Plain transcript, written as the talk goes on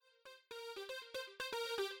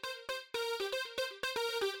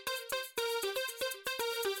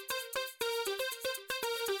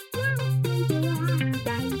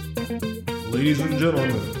Ladies and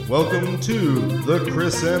gentlemen, welcome to the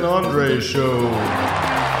Chris and Andre Show.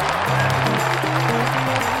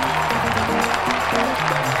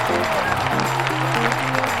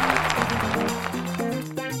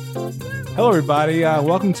 Hello, everybody.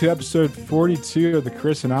 Welcome to episode 42 of the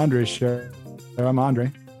Chris and Andre Show. I'm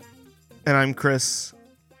Andre. And I'm Chris,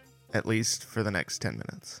 at least for the next 10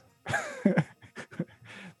 minutes.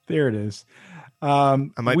 There it is. I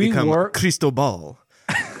might become Cristobal.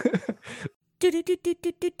 It's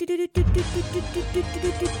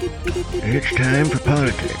time for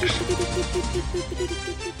politics.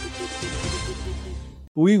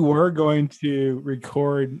 We were going to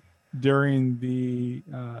record during the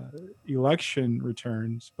election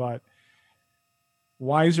returns, but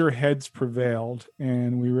wiser heads prevailed,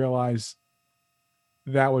 and we realized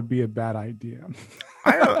that would be a bad idea.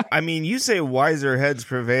 I mean, you say wiser heads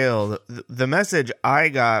prevailed. The message I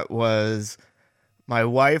got was my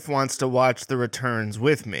wife wants to watch the returns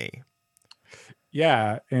with me.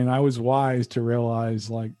 Yeah, and I was wise to realize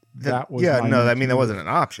that was that wasn't an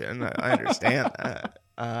option. I understand that.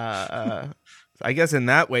 I guess in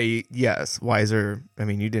that way, yes, wiser. I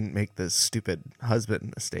mean, you didn't make this stupid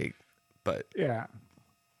husband mistake, but yeah.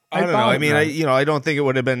 I don't know. I mean, I don't think it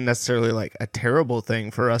would have been necessarily like a terrible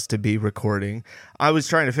thing for us to be recording. I was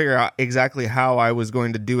trying to figure out exactly how I was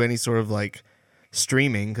going to do any sort of like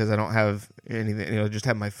streaming because I don't have anything, just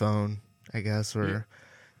have my phone, I guess, or,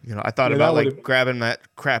 I thought about like grabbing that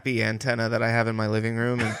crappy antenna that I have in my living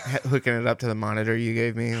room and hooking it up to the monitor you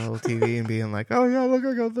gave me, a little TV, and being like, oh yeah, look,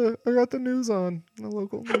 I got the news on, the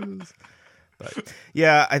local news. But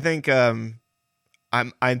yeah, I think, what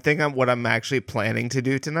I'm actually planning to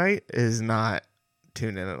do tonight is not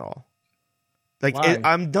tune in at all. Like,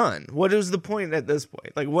 I'm done. What is the point at this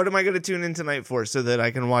point? Like, what am I going to tune in tonight for so that I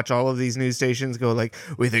can watch all of these news stations go like,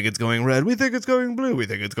 we think it's going red, we think it's going blue, we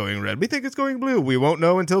think it's going red, we think it's going blue, we won't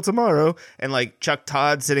know until tomorrow. And like Chuck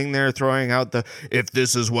Todd sitting there throwing out the, if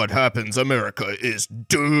this is what happens, America is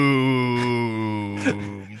doomed.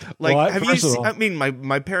 Like, have you seen, I mean,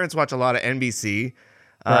 my parents watch a lot of NBC.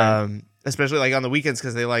 Right. Especially like on the weekends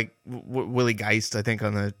because they like Willie Geist, I think,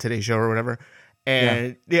 on the Today Show or whatever.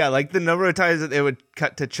 And yeah, like the number of times that they would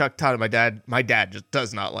cut to Chuck Todd. And my dad just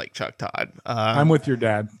does not like Chuck Todd. I'm with your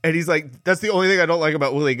dad. And he's like, that's the only thing I don't like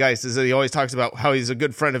about Willie Geist is that he always talks about how he's a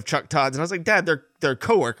good friend of Chuck Todd's. And I was like, Dad, they're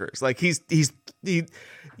coworkers. Like it's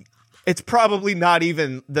probably not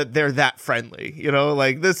even that they're that friendly,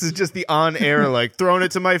 like this is just the on air, like throwing it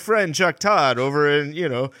to my friend Chuck Todd over in,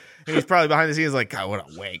 and he's probably behind the scenes like, God, what a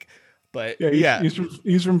wank. But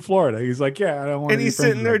he's from Florida. He's like, I don't want. And he's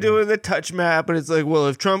sitting there doing the touch map, and it's like, well,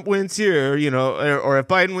 if Trump wins here, or if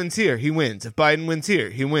Biden wins here, he wins. If Biden wins here,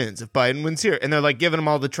 he wins. If Biden wins here, and they're like giving him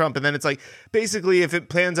all the Trump, and then it's like, basically, if it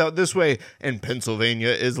plans out this way, and Pennsylvania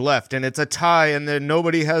is left, and it's a tie, and then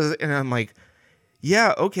nobody has, and I'm like,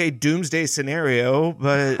 yeah, okay, doomsday scenario,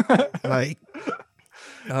 but like.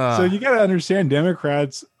 So you got to understand,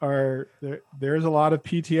 Democrats there's a lot of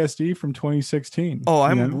PTSD from 2016. Oh,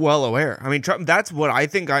 I'm well aware. I mean, Trump, that's what I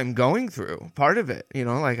think I'm going through. Part of it,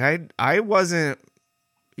 like I wasn't.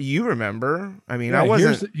 You remember? I mean, I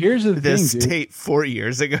wasn't. Here's the this thing, state 4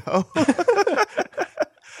 years ago.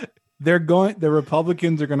 The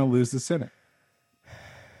Republicans are going to lose the Senate.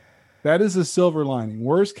 That is a silver lining.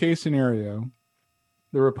 Worst case scenario,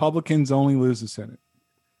 the Republicans only lose the Senate.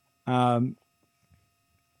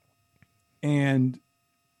 And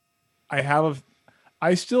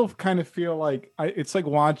I still kind of feel like it's like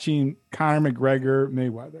watching Conor McGregor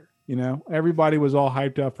Mayweather. Everybody was all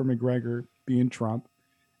hyped up for McGregor being Trump,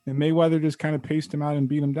 and Mayweather just kind of paced him out and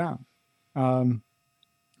beat him down.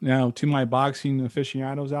 Now, to my boxing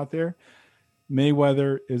aficionados out there,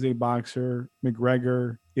 Mayweather is a boxer.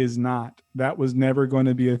 McGregor is not. That was never going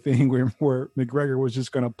to be a thing where McGregor was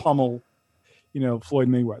just going to pummel Floyd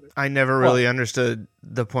Mayweather. I never really understood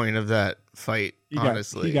the point of that fight,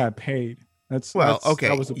 honestly. He got paid. Okay.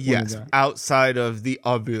 That was the point of that. Outside of the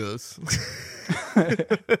obvious.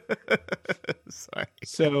 Sorry.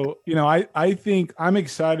 So, I think I'm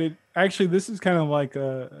excited. Actually, this is kind of like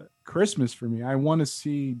a Christmas for me. I want to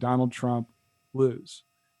see Donald Trump lose.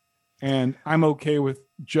 And I'm okay with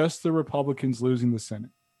just the Republicans losing the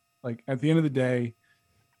Senate. Like, at the end of the day,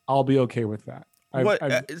 I'll be okay with that.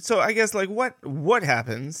 So I guess like what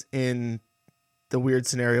happens in the weird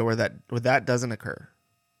scenario where that doesn't occur?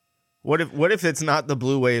 What if it's not the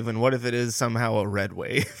blue wave, and what if it is somehow a red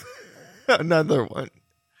wave? Another one.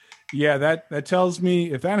 Yeah, that tells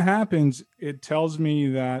me, if that happens, it tells me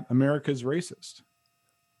that America's racist.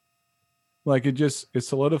 Like it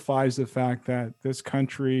solidifies the fact that this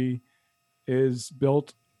country is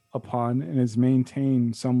built upon and has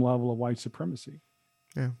maintained some level of white supremacy.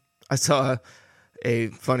 Yeah. I saw a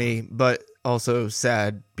funny but also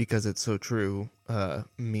sad, because it's so true,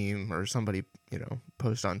 meme or somebody,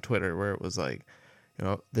 post on Twitter where it was like,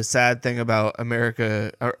 the sad thing about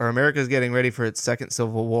America, or America's getting ready for its second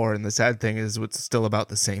civil war, and the sad thing is it's still about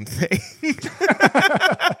the same thing.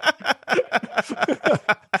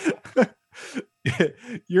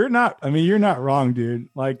 You're not wrong, dude.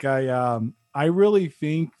 Like I really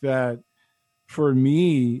think that for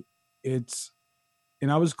me,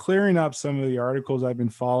 and I was clearing up some of the articles I've been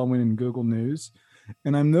following in Google News,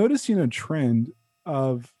 and I'm noticing a trend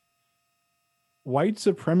of white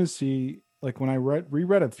supremacy. Like when I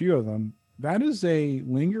reread a few of them, that is a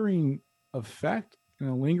lingering effect and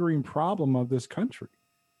a lingering problem of this country.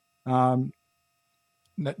 Does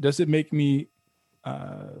it make me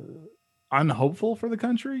unhopeful for the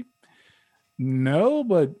country? No,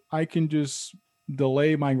 but I can just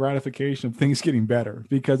delay my gratification of things getting better,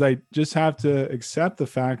 because I just have to accept the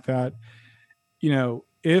fact that,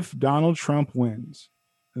 if Donald Trump wins,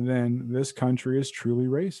 then this country is truly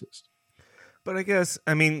racist. But I guess,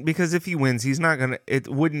 because if he wins, he's not going to, it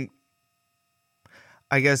wouldn't,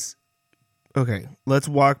 I guess, okay, let's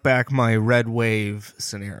walk back my red wave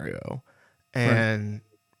scenario and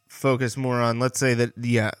focus more on, let's say that,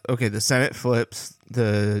 the Senate flips,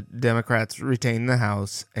 the Democrats retain the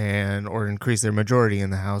House or increase their majority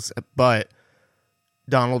in the House, but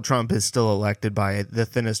Donald Trump is still elected by the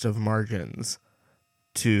thinnest of margins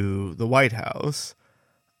to the White House.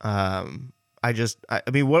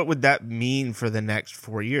 What would that mean for the next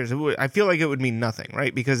 4 years? I feel like it would mean nothing,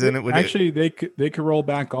 right? Because then it would they could roll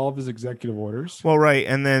back all of his executive orders. Well, right,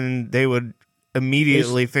 and then they would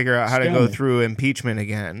immediately figure out how to go through impeachment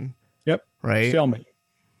again. Yep. Right. Stalemate.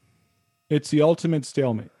 It's the ultimate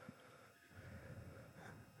stalemate.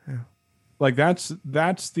 Yeah. Like that's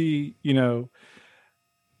the,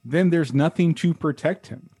 then there's nothing to protect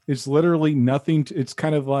him. It's literally nothing. It's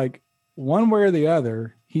kind of like one way or the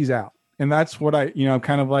other, he's out. And that's what I'm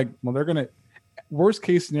kind of like, well, they're going to, worst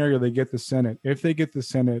case scenario, they get the Senate. If they get the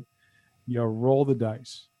Senate, roll the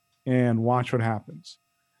dice and watch what happens.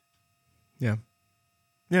 Yeah.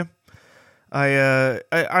 Yeah. I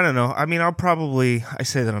don't know. I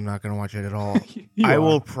say that I'm not going to watch it at all. I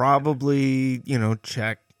will probably,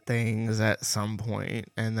 check things at some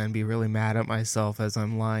point and then be really mad at myself as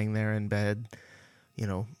I'm lying there in bed,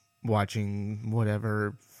 watching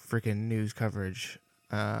whatever freaking news coverage.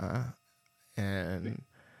 But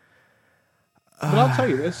I'll tell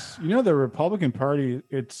you this, the Republican Party,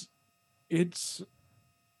 it's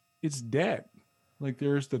dead. Like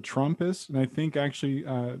there's the Trumpists, and I think actually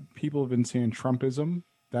people have been saying Trumpism.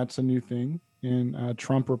 That's a new thing. And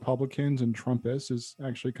Trump Republicans and Trumpists has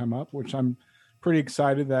actually come up, which I'm pretty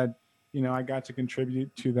excited that, I got to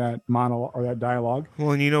contribute to that monologue or that dialogue.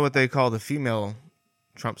 Well, and you know what they call the female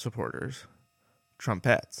Trump supporters?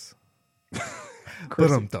 Trumpettes.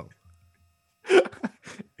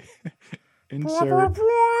 Insert.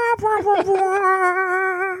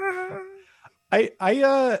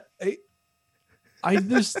 I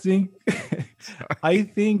just think I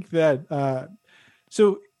think that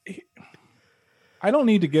so I don't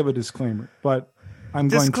need to give a disclaimer, but I'm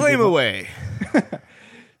going to disclaim away.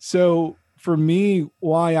 So for me,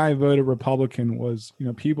 why I voted Republican was,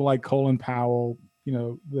 people like Colin Powell,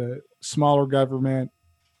 the smaller government,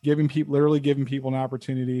 literally giving people an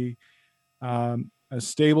opportunity, a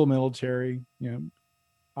stable military,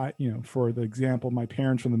 for the example, my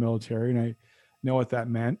parents from the military, and I know what that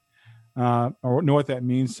meant. Or know what that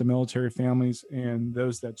means to military families and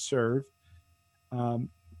those that serve.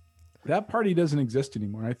 That party doesn't exist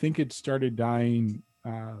anymore. I think it started dying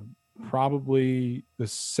probably the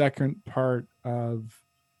second part of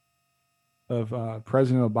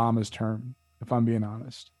President Obama's term, if I'm being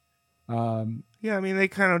honest. They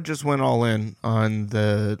kind of just went all in on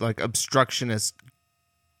the obstructionist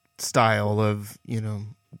style of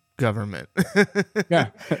government. Yeah.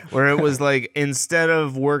 Where it was like, instead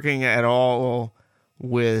of working at all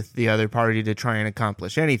with the other party to try and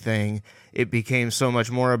accomplish anything, it became so much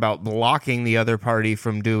more about blocking the other party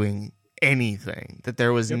from doing anything, that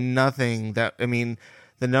there was nothing that, the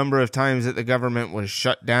number of times that the government was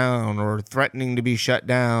shut down or threatening to be shut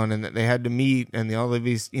down and that they had to meet and all of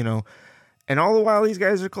these, and all the while these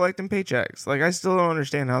guys are collecting paychecks. Like, I still don't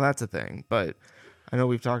understand how that's a thing, but I know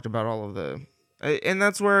we've talked about all of the, and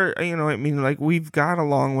that's where, we've got a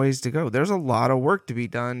long ways to go. There's a lot of work to be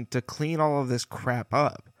done to clean all of this crap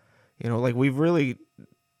up. We've really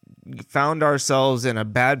found ourselves in a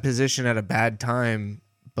bad position at a bad time,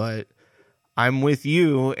 but I'm with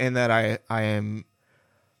you in that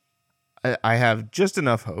I have just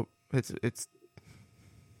enough hope. It's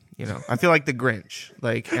I feel like the Grinch,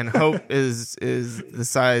 like, and hope is the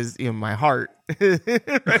size, my heart,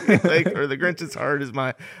 right? Like, or the Grinch's heart is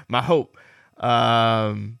my hope.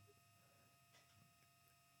 And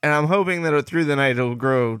I'm hoping that through the night it'll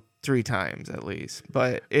grow 3 times at least.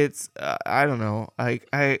 But it's I don't know. I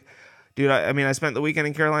spent the weekend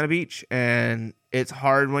in Carolina Beach, and it's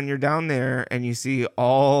hard when you're down there and you see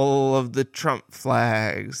all of the Trump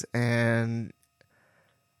flags and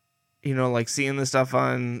like seeing the stuff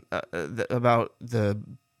on about the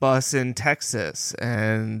bus in Texas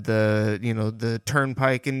and the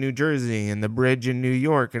turnpike in New Jersey and the bridge in New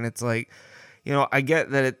York, and it's like, I get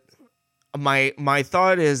that my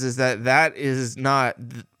thought is that is not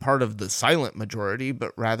part of the silent majority,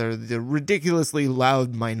 but rather the ridiculously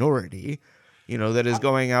loud minority, that is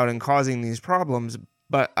going out and causing these problems.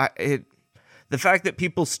 But the fact that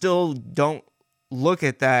people still don't look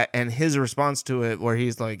at that, and his response to it, where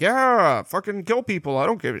he's like, "Yeah, fucking kill people. I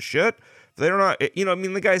don't give a shit. If they're not,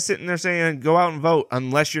 the guy's sitting there saying, go out and vote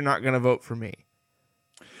unless you're not going to vote for me."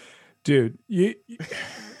 Dude,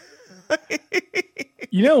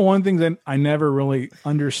 one thing that I never really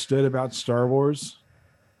understood about Star Wars,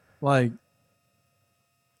 like,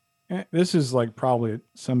 this is like probably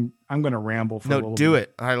I'm going to ramble for a little bit. No, do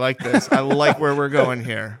it. I like this. I like where we're going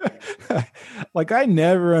here. Like, I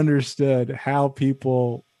never understood how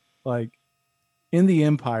people, like, in the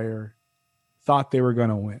Empire thought they were going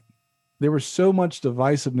to win. There was so much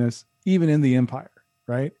divisiveness even in the Empire,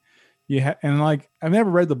 right? And like, I've never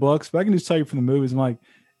read the books, but I can just tell you from the movies, I'm like,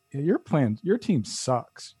 yeah, your team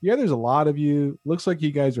sucks. Yeah, there's a lot of you. Looks like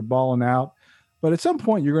you guys are balling out, but at some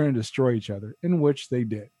point you're going to destroy each other, in which they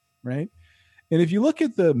did, right? And if you look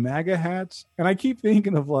at the MAGA hats, and I keep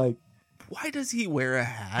thinking of, like, why does he wear a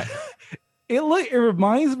hat? It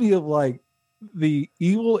reminds me of, like, the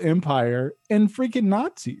evil empire and freaking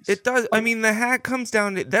Nazis. It does. I mean, the hat comes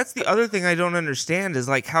down to, that's the other thing I don't understand, is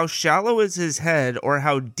like, how shallow is his head, or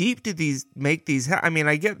how deep did these make these hats? I mean,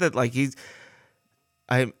 I get that, like,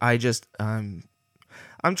 I'm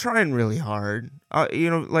trying really hard.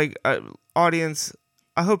 Audience,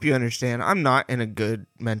 I hope you understand, I'm not in a good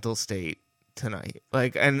mental state tonight.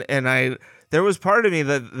 Like, and there was part of me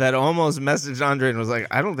that almost messaged Andre and was like,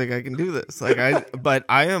 I don't think I can do this. Like, but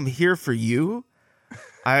I am here for you.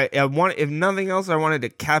 I want, if nothing else, I wanted to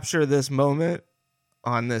capture this moment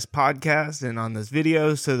on this podcast and on this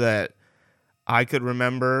video so that I could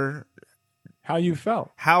remember how you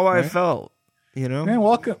felt, how I felt. Man,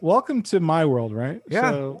 welcome to my world, right?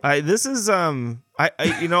 Yeah. So, this is no,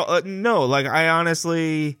 like, I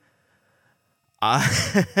honestly, I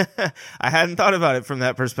hadn't thought about it from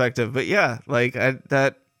that perspective, but yeah, like,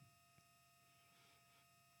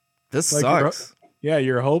 this like, sucks.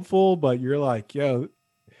 You're hopeful, but you're like, yo,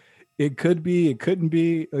 it could be, it couldn't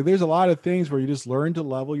be. Like, there's a lot of things where you just learn to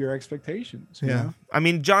level your expectations. You know? I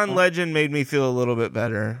mean, John Legend made me feel a little bit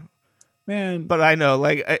better. Man, but I know,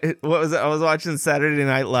 like, what was it? I was watching Saturday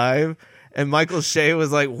Night Live, and Michael Shea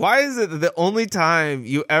was like, "Why is it that the only time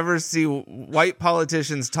you ever see white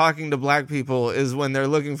politicians talking to black people is when they're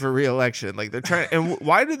looking for re-election? Like, they're trying, and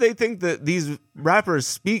why do they think that these rappers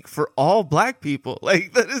speak for all black people?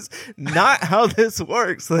 Like, that is not how this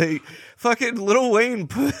works. Like, fucking Lil Wayne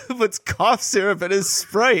puts cough syrup in his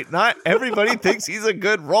Sprite. Not everybody thinks he's a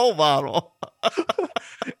good role model."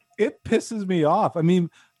 It pisses me off. I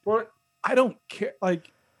mean, I don't care.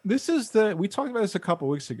 Like, we talked about this a couple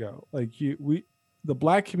of weeks ago. Like, the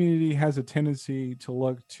black community has a tendency to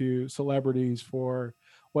look to celebrities for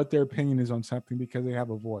what their opinion is on something because they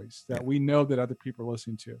have a voice that we know that other people are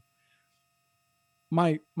listening to.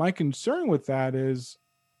 My concern with that is,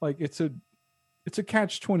 like, it's a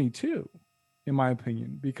catch-22, in my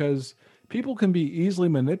opinion, because people can be easily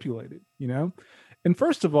manipulated, And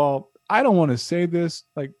first of all, I don't want to say this,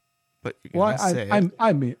 like, but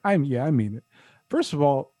I mean it. First of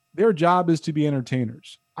all, their job is to be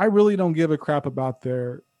entertainers. I really don't give a crap about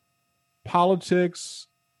their politics,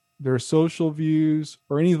 their social views,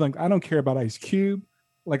 or anything. I don't care about Ice Cube.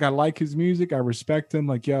 Like, I like his music. I respect him.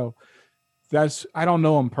 Like, yo, I don't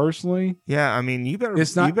know him personally. Yeah, I mean, you better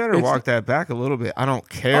walk that back a little bit. I don't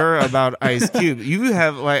care about Ice Cube. You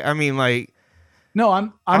have, like, I mean, like. No,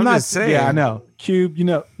 I'm not just saying. Yeah, I know. Cube, you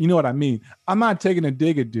know what I mean. I'm not taking a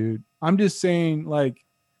dig at dude. I'm just saying, like,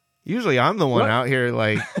 usually I'm the one out here,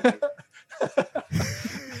 like,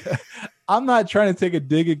 I'm not trying to take a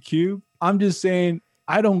dig at Cube. I'm just saying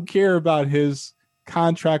I don't care about his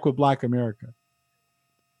contract with Black America,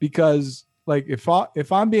 because, like, if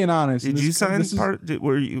I'm being honest, did you sign part?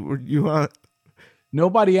 Were you on?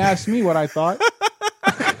 Nobody asked me what I thought.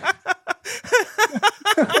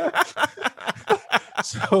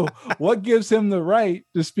 So what gives him the right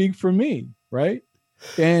to speak for me, right?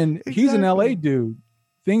 And Exactly. He's an LA dude.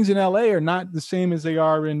 Things in LA are not the same as they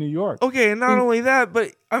are in New York. Okay, and not only that,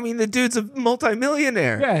 but I mean, the dude's a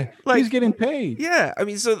multimillionaire. Yeah, like, he's getting paid. Yeah, I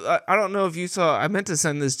mean, so I don't know if you saw. I meant to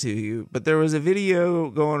send this to you, but there was a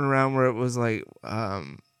video going around where it was like, I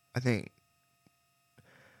think,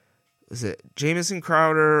 was it Jamison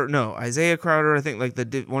Crowder? No, Isaiah Crowder. I think like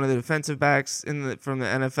one of the defensive backs from the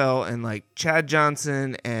NFL, and like Chad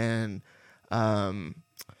Johnson and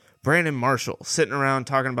Brandon Marshall sitting around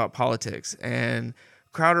talking about politics, and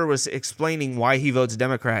Crowder was explaining why he votes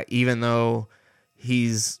Democrat, even though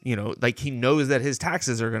he's, like he knows that his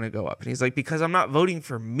taxes are going to go up. And he's like, because I'm not voting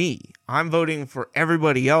for me. I'm voting for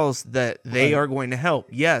everybody else that they are going to help.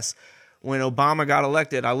 Yes, when Obama got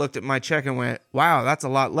elected, I looked at my check and went, wow, that's a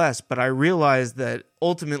lot less. But I realized that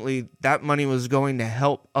ultimately that money was going to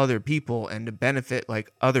help other people and to benefit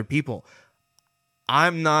like other people.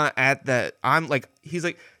 I'm not at that. He's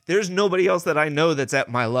like, there's nobody else that I know that's at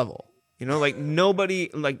my level. Like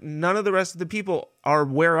nobody, like none of the rest of the people are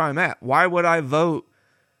where I'm at. Why would I vote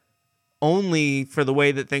only for the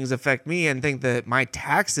way that things affect me and think that my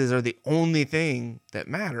taxes are the only thing that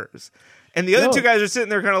matters? And the other two guys are sitting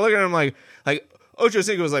there kind of looking at him like Ocho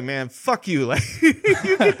Cinco was like, man, fuck you. Like you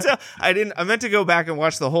can tell. I meant to go back and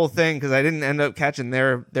watch the whole thing because I didn't end up catching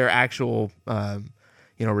their actual,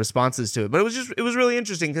 responses to it. But it was really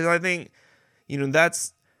interesting because I think,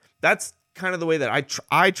 that's kind of the way that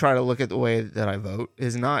I try to look at the way that I vote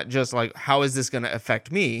is not just like, how is this going to affect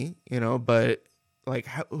me, but like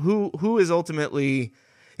who is ultimately,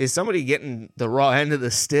 is somebody getting the raw end of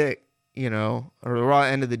the stick, or the raw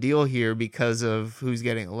end of the deal here because of who's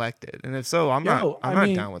getting elected? And if so, I'm not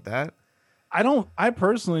down with that. I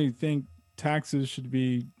personally think taxes should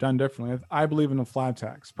be done differently. I believe in a flat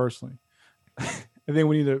tax personally. I think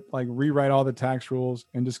we need to like rewrite all the tax rules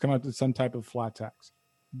and just come up with some type of flat tax.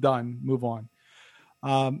 Done, move on.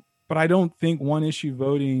 But I don't think one issue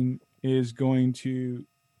voting is going to,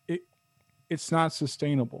 it's not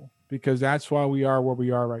sustainable because that's why we are where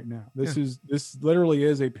we are right now. This literally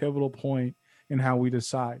is a pivotal point in how we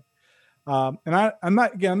decide. And I'm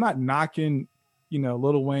not knocking,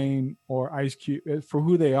 Lil Wayne or Ice Cube for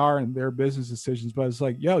who they are and their business decisions, but it's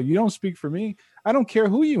like, yo, you don't speak for me. I don't care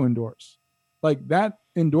who you endorse. Like that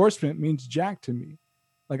endorsement means jack to me.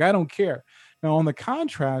 Like, I don't care. Now, on the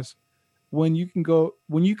contrast, when you can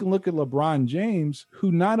look at LeBron James,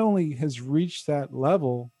 who not only has reached that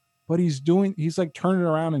level, but he's like turning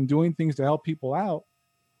around and doing things to help people out.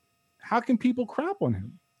 How can people crap on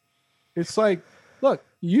him? It's like, look,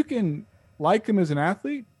 you can like him as an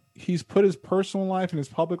athlete. He's put his personal life and his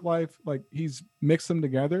public life, like he's mixed them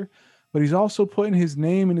together, but he's also putting his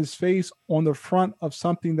name and his face on the front of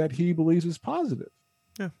something that he believes is positive.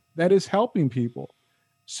 Yeah. That is helping people.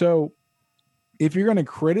 So if you're going to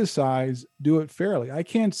criticize, do it fairly. I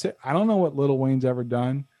can't say, I don't know what Lil Wayne's ever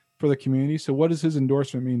done for the community. So what does his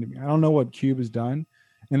endorsement mean to me? I don't know what Cube has done.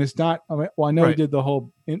 And it's not, I know he did the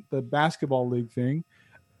whole, the basketball league thing.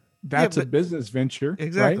 That's a business venture.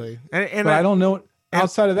 Exactly. Right? And I don't know,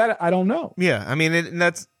 outside of that, I don't know. Yeah. I mean, and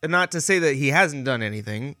that's not to say that he hasn't done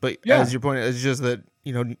anything, but as your point, it's just that,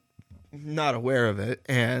 not aware of it.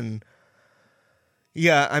 And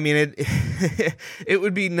yeah, I mean, it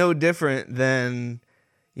would be no different than,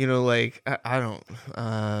 like, I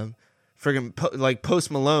don't, friggin' like Post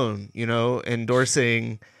Malone,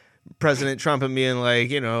 endorsing President Trump and being like,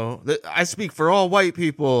 I speak for all white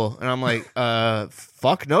people. And I'm like,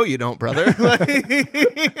 fuck no, you don't, brother.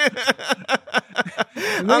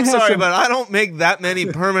 I'm sorry, but I don't make that many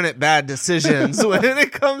permanent bad decisions when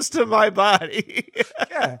it comes to my body.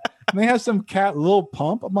 Yeah. And they have some cat, Lil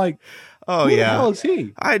Pump. I'm like, oh, who yeah. the hell is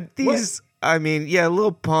he?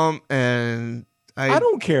 Lil Pump, and I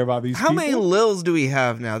don't care about these people. How many Lils do we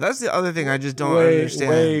have now? That's the other thing I just don't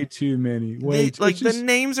understand. Way too many. The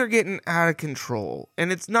names are getting out of control.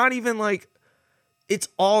 And it's not even like it's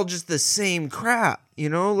all just the same crap,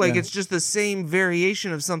 It's just the same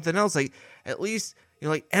variation of something else. Like, at least,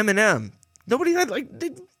 like Eminem. Nobody had, like,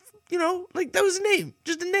 that was a name.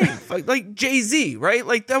 Just a name. like Jay-Z, right?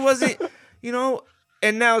 Like, that wasn't,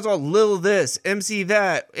 and now it's all Lil this, MC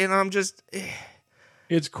that. And I'm just...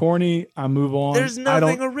 It's corny. I move on. There's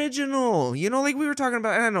nothing original. Like we were talking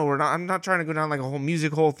about, and I know I'm not trying to go down like a whole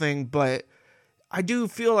music hole thing, but I do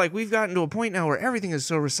feel like we've gotten to a point now where everything is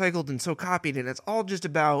so recycled and so copied, and it's all just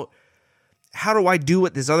about how do I do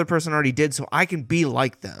what this other person already did so I can be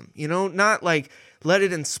like them? Not like let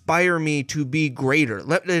it inspire me to be greater.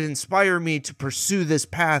 Let it inspire me to pursue this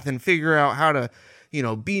path and figure out how to,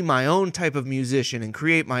 be my own type of musician and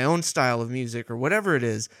create my own style of music or whatever it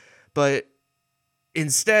is. But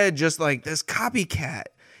instead just like this copycat.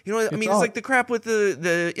 You know, I mean, it's like the crap with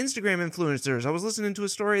the Instagram influencers. I was listening to a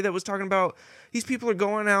story that was talking about these people are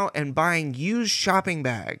going out and buying used shopping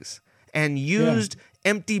bags and used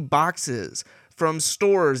empty boxes from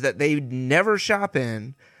stores that they never shop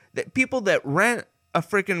in. That people that rent a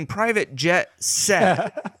freaking private jet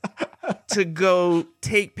set to go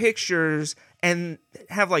take pictures and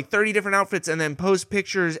have like 30 different outfits and then post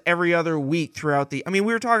pictures every other week throughout the... I mean,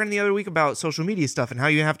 we were talking the other week about social media stuff and how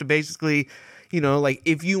you have to basically... You know, like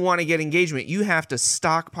if you want to get engagement, you have to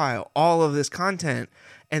stockpile all of this content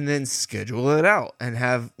and then schedule it out and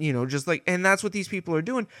have, you know, just like, and that's what these people are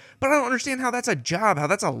doing. But I don't understand how that's a job, how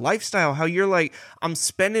that's a lifestyle, how you're like, I'm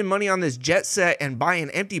spending money on this jet set and buying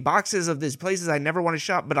empty boxes of these places I never want to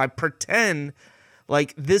shop, but I pretend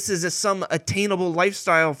like this is some attainable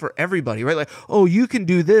lifestyle for everybody, right? Like, oh, you can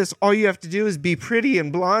do this. All you have to do is be pretty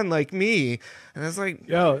and blonde like me. And it's like,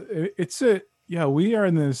 we are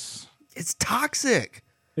in this... It's toxic.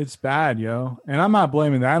 It's bad, yo. And I'm not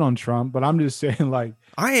blaming that on Trump, but I'm just saying, like...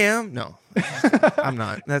 I am? No. I'm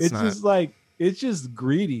not. That's not. Just like, it's just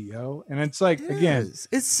greedy, yo. And it's like, again...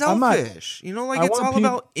 It's selfish. You know, like, it's all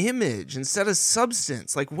about image instead of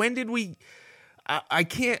substance. Like, when did we... I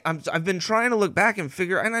can't... I've been trying to look back and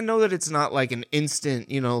figure... And I know that it's not like an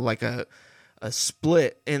instant, you know, like a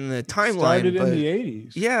split in the timeline. Started in the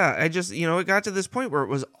 80s. Yeah, I just... You know, it got to this point where it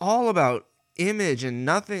was all about image and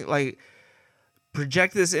nothing like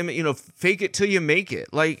project this image, you know, fake it till you make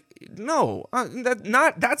it. Like, no,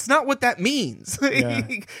 that's not what that means. Yeah.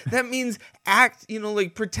 That means act, you know,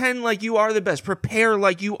 like pretend like you are the best, prepare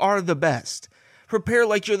like you are the best, prepare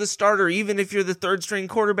like you're the starter, even if you're the third string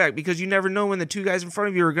quarterback, because you never know when the two guys in front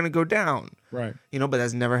of you are going to go down. Right. You know, but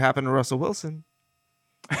that's never happened to Russell Wilson.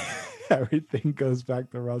 Everything goes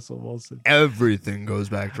back to Russell Wilson. Everything goes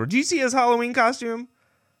back to. Do you see his Halloween costume?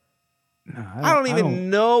 No, I don't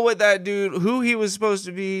even know what that dude, who he was supposed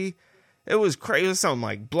to be. It was crazy. It was something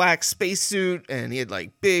like black spacesuit, and he had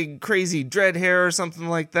like big, crazy dread hair or something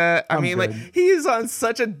like that. I mean, like, he is on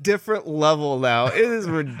such a different level now. It is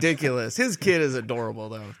ridiculous. His kid is adorable,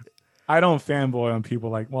 though. I don't fanboy on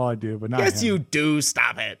people like, well, I do, but not Yes, him. you do.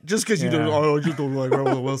 Stop it. Just because you don't, I just don't like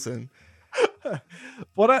Russell Wilson.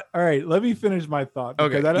 All right, let me finish my thought.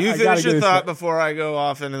 Okay, you finish your thought before I go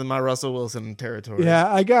off into my Russell Wilson territory. Yeah,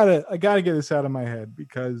 I gotta get this out of my head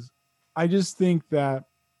because I just think that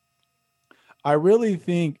I really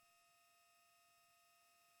think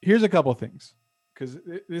here's a couple things because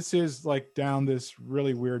this is like down this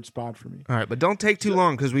really weird spot for me. All right, but don't take too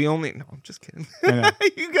long because we only. No, I'm just kidding.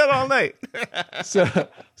 You got all night.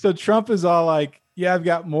 So Trump is all like, yeah, I've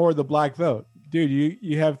got more of the black vote. Dude,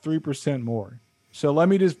 you have 3% more. So let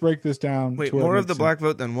me just break this down. Wait, more of the black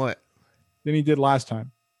vote than what? Than he did last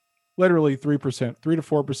time. Literally 3%, 3 to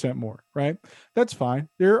 4% more, right? That's fine.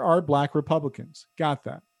 There are black Republicans. Got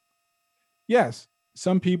that. Yes,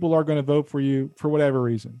 some people are going to vote for you for whatever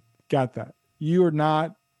reason. Got that. You are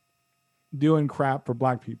not doing crap for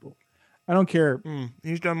black people. I don't care.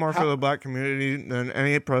 He's done more for the black community than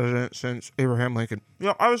any president since Abraham Lincoln. You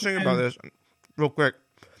know, I was thinking about this real quick.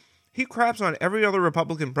 He craps on every other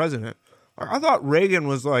Republican president. I thought Reagan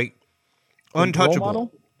was like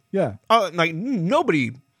untouchable. Yeah. Like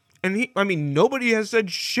nobody, and nobody has said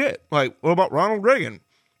shit. Like, what about Ronald Reagan?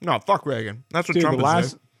 No, fuck Reagan. That's what Trump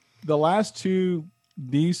has said. The last two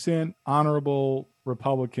decent, honorable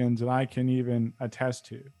Republicans that I can even attest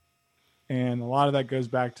to, and a lot of that goes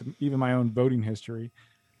back to even my own voting history.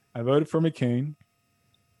 I voted for McCain.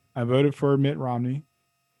 I voted for Mitt Romney.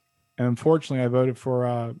 And unfortunately, I voted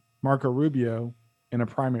for Marco Rubio in a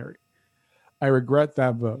primary. I regret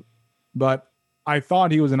that vote, but I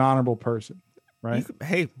thought he was an honorable person, right?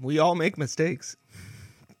 Hey, we all make mistakes,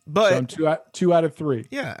 but so I'm two out of 3.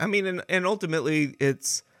 Yeah, I mean, and ultimately,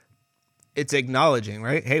 it's acknowledging,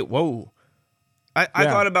 right? Hey, whoa! I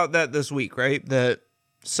thought about that this week, right? That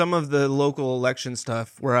some of the local election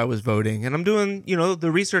stuff where I was voting, and I'm doing, you know,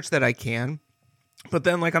 the research that I can. But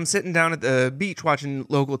then, like, I'm sitting down at the beach watching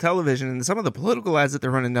local television, and some of the political ads that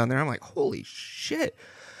they're running down there, I'm like, holy shit.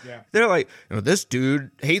 Yeah. They're like, you know, this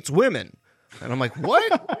dude hates women. And I'm like,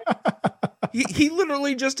 what? he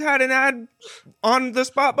literally just had an ad on the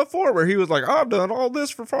spot before where he was like, I've done all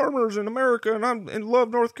this for farmers in America, and I'm in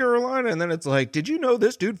love North Carolina. And then it's like, did you know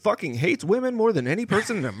this dude fucking hates women more than any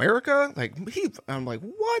person in America? Like, I'm like,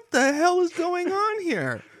 what the hell is going on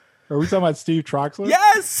here? Are we talking about Steve Troxler?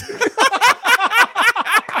 Yes!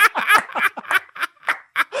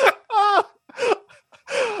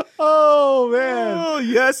 Oh, man. Oh,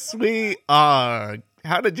 yes, we are.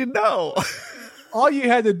 How did you know? All you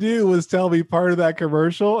had to do was tell me part of that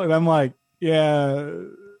commercial, and I'm like, yeah,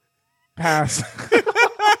 pass.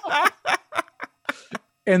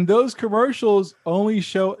 And those commercials only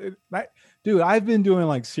show, dude, I've been doing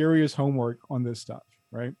like serious homework on this stuff,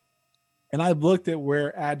 right? And I looked at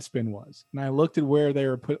where ad spin was, and I looked at where they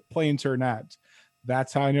were playing certain ads.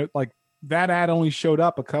 That's how I know, like, that ad only showed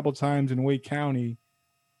up a couple times in Wake County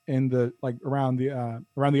in the, like, around the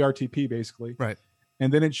RTP basically. Right.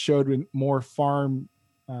 And then it showed in more farm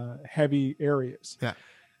heavy areas. Yeah.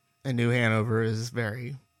 And New Hanover is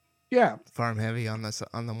very farm heavy on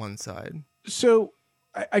the one side. So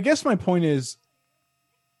I guess my point is,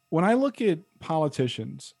 when I look at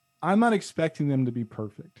politicians, I'm not expecting them to be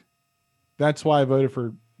perfect. That's why I voted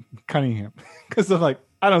for Cunningham, because I'm like,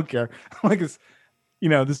 I don't care. Like, it's,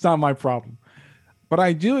 that's not my problem. But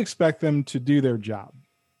I do expect them to do their job.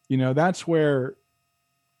 That's where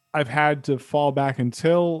I've had to fall back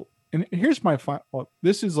until, and here's my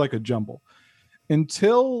this is like a jumble.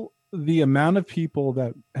 Until the amount of people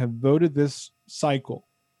that have voted this cycle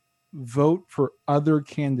vote for other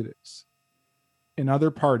candidates in other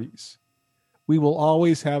parties, we will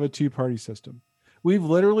always have a two-party system. We've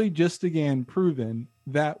literally just again proven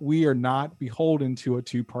that we are not beholden to a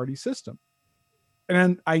two-party system.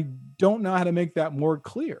 And I don't know how to make that more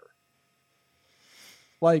clear.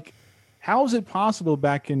 Like, how is it possible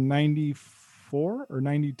back in 94 or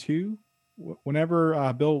 92,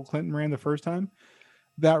 whenever Bill Clinton ran the first time,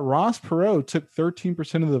 that Ross Perot took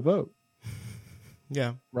 13% of the vote?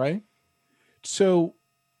 Yeah. Right. So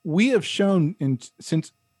we have shown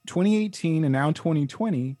since 2018 and now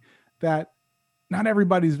 2020 that not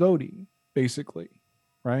everybody's voting, basically.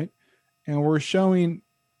 Right. And we're showing,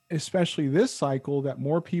 especially this cycle, that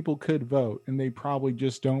more people could vote, and they probably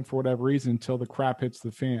just don't for whatever reason until the crap hits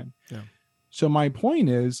the fan. Yeah. So my point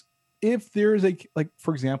is, if there's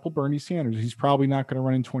for example, Bernie Sanders, he's probably not going to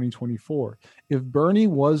run in 2024. If Bernie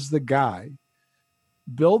was the guy,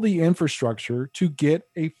 build the infrastructure to get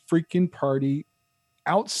a freaking party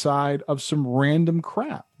outside of some random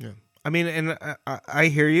crap. Yeah. I mean, and I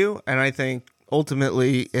hear you. And I think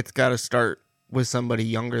ultimately it's got to start with somebody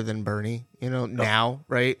younger than Bernie, now,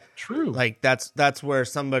 right? True. Like that's where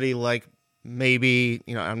somebody like maybe,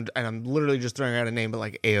 I'm literally just throwing out a name, but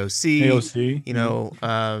like AOC,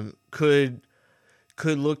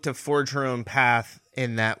 could look to forge her own path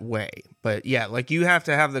in that way. But yeah, like you have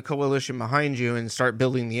to have the coalition behind you and start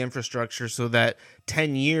building the infrastructure so that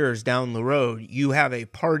 10 years down the road, you have a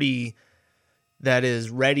party that is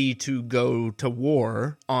ready to go to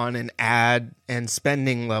war on an ad and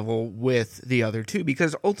spending level with the other two.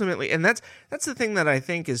 Because ultimately, and that's the thing that I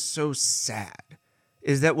think is so sad,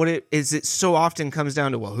 is that it so often comes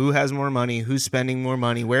down to, well, who has more money, who's spending more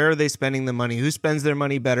money, where are they spending the money, who spends their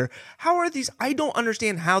money better? How are these? I don't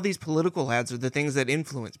understand how these political ads are the things that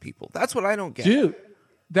influence people. That's what I don't get. Dude,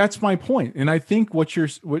 that's my point. And I think what you're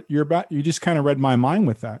about, you just kind of read my mind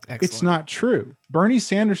with that. Excellent. It's not true. Bernie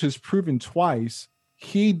Sanders has proven twice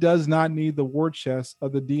he does not need the war chest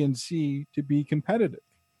of the DNC to be competitive.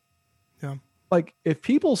 Yeah. Like, if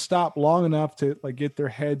people stop long enough to like get their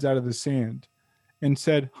heads out of the sand and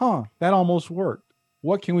said, that almost worked,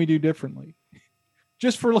 what can we do differently?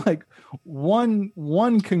 Just for like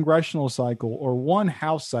one congressional cycle or one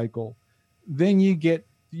House cycle, then you get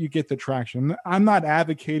the traction. I'm not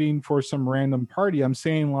advocating for some random party. I'm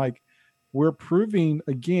saying, like, we're proving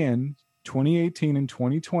again, 2018 and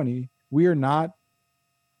 2020, we're not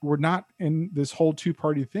in this whole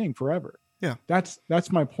two-party thing forever. Yeah. That's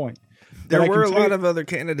my point. There were a lot of other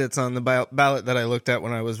candidates on the ballot that I looked at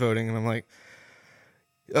when I was voting, and I'm like,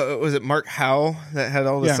 was it Mark Howe that had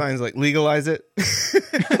all the signs like legalize it?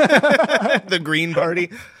 The Green Party.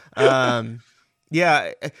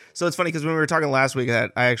 Yeah. So it's funny because when we were talking last week, I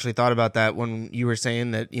actually thought about that when you were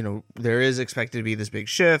saying that, there is expected to be this big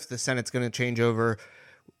shift. The Senate's going to change over.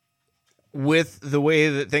 With the way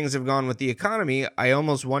that things have gone with the economy, I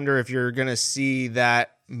almost wonder if you're going to see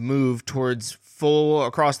that move towards full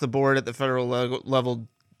across the board at the federal level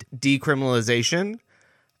decriminalization,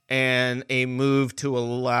 and a move to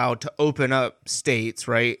allow to open up states,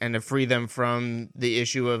 right, and to free them from the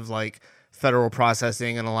issue of like federal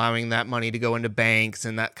processing and allowing that money to go into banks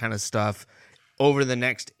and that kind of stuff over the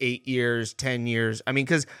next 8 years, 10 years. I mean,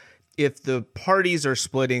 because if the parties are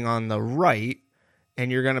splitting on the right,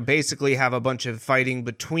 and you're going to basically have a bunch of fighting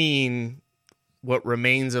between what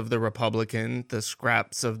remains of the Republican, the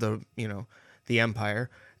scraps of the empire,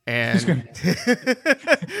 and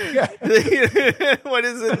what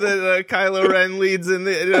is it that Kylo Ren leads in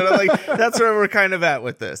the, that's where we're kind of at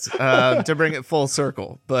with this, to bring it full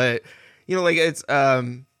circle. But, it's,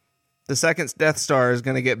 the The second Death Star is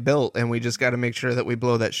going to get built, and we just got to make sure that we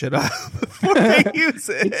blow that shit up before they use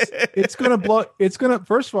it. It's going to blow. It's going to,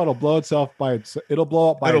 first of all, it'll blow itself by itself. It'll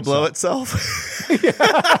blow up by It'll itself. blow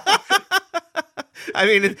itself. I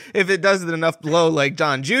mean, if it doesn't enough blow like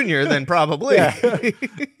John Jr., then probably. Yeah.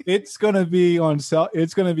 It's going to be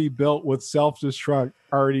it's going to be built with self-destruct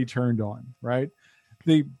already turned on, right?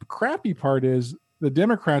 The crappy part is the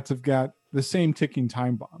Democrats have got the same ticking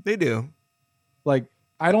time bomb. They do. Like,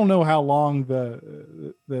 I don't know how long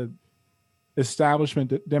the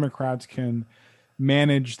establishment Democrats can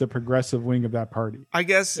manage the progressive wing of that party. I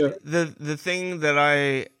guess the thing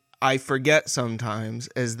that I forget sometimes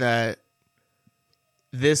is that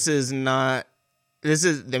these are not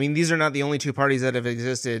the only two parties that have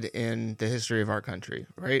existed in the history of our country,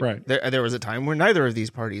 right? Right. There was a time where neither of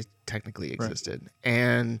these parties technically existed. Right.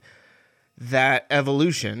 And that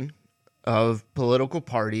evolution of political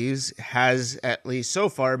parties has, at least so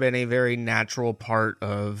far, been a very natural part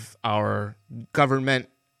of our government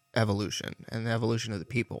evolution and the evolution of the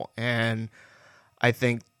people. And I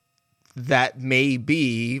think that may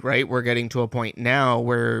be, right, we're getting to a point now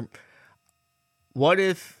where what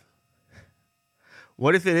if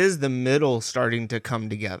it is the middle starting to come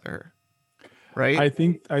together, right? I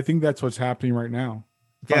think that's what's happening right now,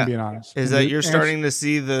 if I'm being honest. Is that you're starting to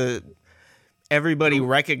see everybody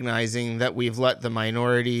recognizing that we've let the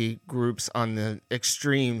minority groups on the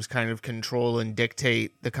extremes kind of control and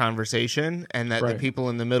dictate the conversation, and that the people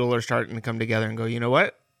in the middle are starting to come together and go, you know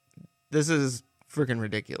what? This is freaking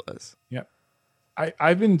ridiculous. Yep.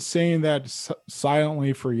 I've been saying that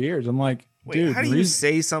silently for years. I'm like, wait, dude, how do you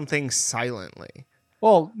say something silently?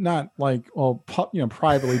 Well, not like,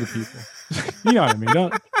 privately to people. You know what I mean?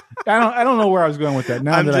 I don't know where I was going with that.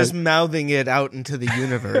 Now I'm just mouthing it out into the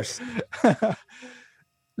universe.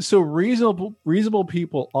 So reasonable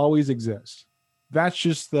people always exist. That's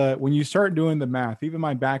just when you start doing the math, even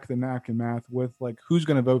my back of the napkin math with like who's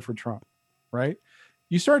going to vote for Trump, right?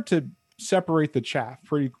 You start to separate the chaff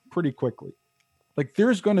pretty quickly. Like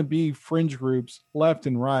there's going to be fringe groups left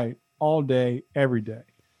and right all day, every day.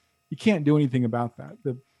 You can't do anything about that.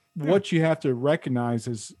 What you have to recognize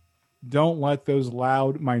is don't let those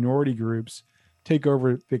loud minority groups take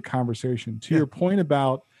over the conversation. To your point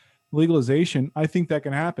about legalization, I think that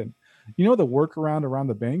can happen. You know what the workaround around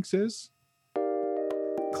the banks is?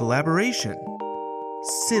 Collaboration,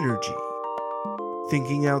 synergy,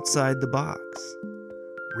 thinking outside the box,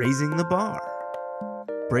 raising the bar,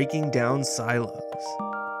 breaking down silos,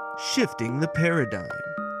 shifting the paradigm,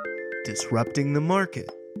 disrupting the market,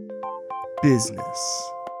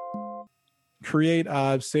 business. Create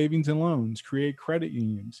savings and loans, create credit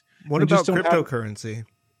unions. What about cryptocurrency?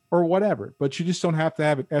 Or whatever, but you just don't have to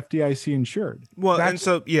have it FDIC insured. Well, and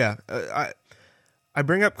so, I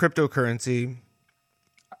bring up cryptocurrency.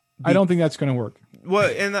 I don't think that's going to work.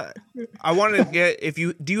 Well, and I wanted to get,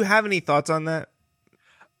 do you have any thoughts on that?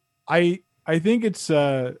 I think it's,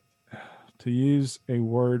 to use a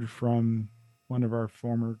word from one of our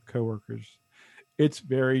former coworkers, it's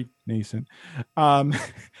very nascent. But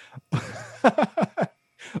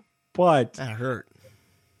that hurt.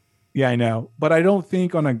 Yeah, I know. But I don't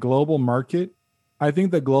think on a global market, I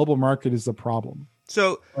think the global market is the problem.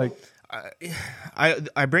 So like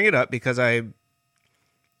I bring it up because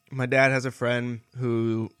my dad has a friend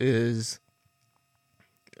who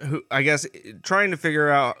I guess trying to figure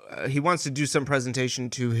out, he wants to do some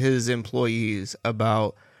presentation to his employees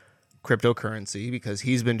about cryptocurrency because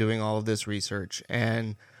he's been doing all of this research,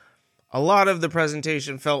 and a lot of the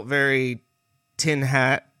presentation felt very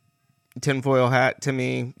tinfoil hat to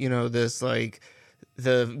me. You know, this like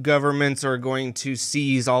the governments are going to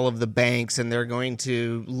seize all of the banks and they're going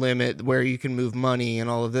to limit where you can move money and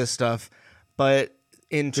all of this stuff. But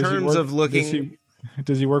in terms of looking,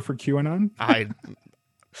 does he work for QAnon?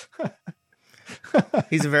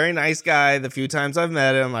 He's a very nice guy. The few times I've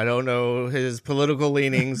met him, I don't know his political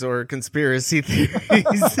leanings or conspiracy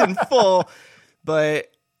theories in full, but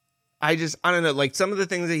I don't know, like some of the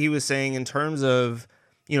things that he was saying in terms of,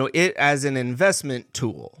 you know, it as an investment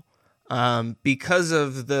tool, because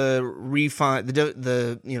of the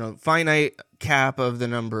finite cap of the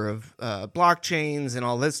number of blockchains and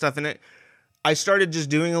all this stuff in it. I started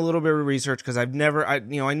just doing a little bit of research because I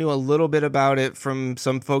knew a little bit about it from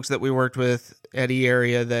some folks that we worked with at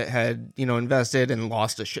area that had, invested and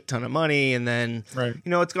lost a shit ton of money. And then,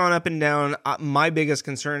 it's gone up and down. My biggest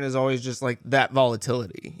concern is always just like that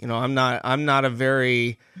volatility. I'm not a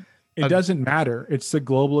very It doesn't matter. It's the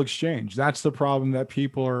global exchange. That's the problem that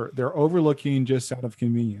they're overlooking just out of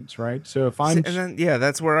convenience, right? So if I'm, and then,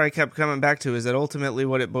 that's where I kept coming back to, is that ultimately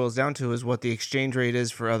what it boils down to is what the exchange rate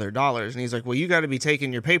is for other dollars. And he's like, well, you got to be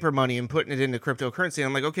taking your paper money and putting it into cryptocurrency. And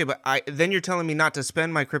I'm like, okay, but then you're telling me not to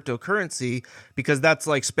spend my cryptocurrency because that's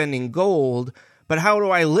like spending gold. But how do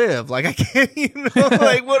I live? Like, I can't,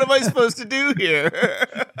 like, what am I supposed to do here?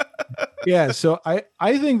 Yeah. So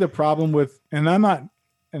I think the problem with, and I'm not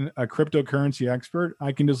a cryptocurrency expert,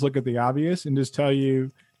 I can just look at the obvious and just tell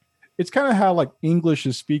you, it's kind of how like English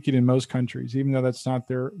is speaking in most countries, even though that's not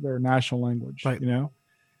their national language, right.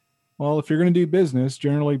 Well, if you're going to do business,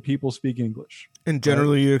 generally people speak English. And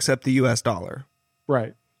generally right? You accept the US dollar.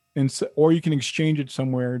 Right. And so, or you can exchange it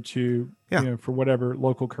somewhere to, for whatever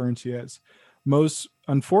local currency is.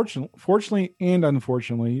 Fortunately and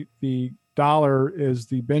unfortunately, the dollar is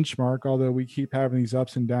the benchmark, although we keep having these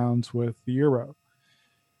ups and downs with the euro.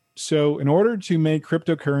 So in order to make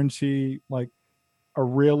cryptocurrency like a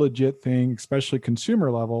real legit thing, especially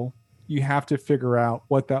consumer level, you have to figure out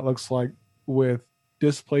what that looks like with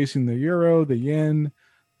displacing the euro, the yen,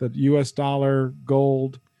 the US dollar,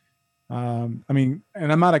 gold. And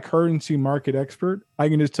I'm not a currency market expert. I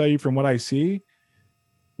can just tell you from what I see,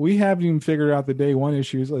 we haven't even figured out the day one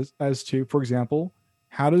issues as to, for example,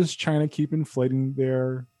 how does China keep inflating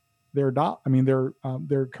their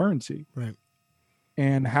currency? Right.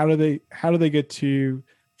 And how do they get to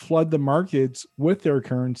flood the markets with their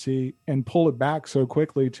currency and pull it back so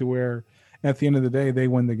quickly to where at the end of the day they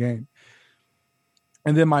win the game?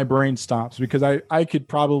 And then my brain stops because I could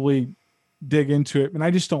probably dig into it and I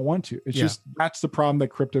just don't want to. It's just, that's the problem that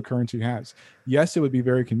cryptocurrency has. Yes, it would be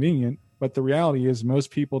very convenient, but the reality is most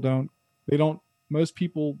people don't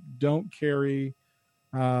carry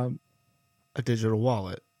a digital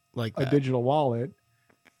wallet like that. A digital wallet.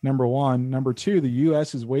 Number one. Number two, the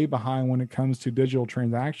U.S. is way behind when it comes to digital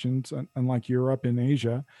transactions, unlike Europe and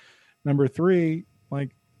Asia. Number three,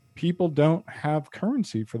 like people don't have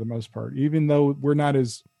currency for the most part, even though we're not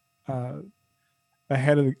as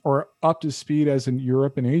ahead of or up to speed as in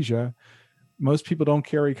Europe and Asia. Most people don't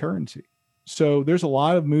carry currency. So there's a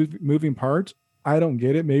lot of moving parts. I don't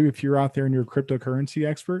get it. Maybe if you're out there and you're a cryptocurrency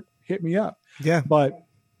expert, hit me up. Yeah. But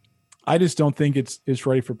I just don't think it's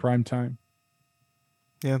ready for prime time.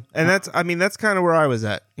 Yeah. And that's kind of where I was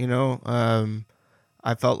at,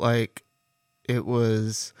 I felt like it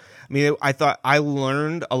was, I thought I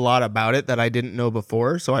learned a lot about it that I didn't know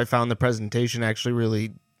before. So I found the presentation actually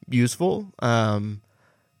really useful.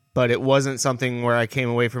 But it wasn't something where I came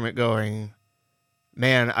away from it going,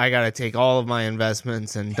 man, I got to take all of my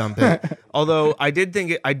investments and dump it. Although I do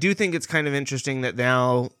think it's kind of interesting that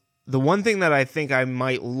now the one thing that I think I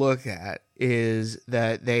might look at is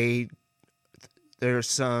that there's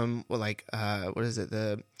some what is it?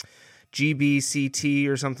 The GBCT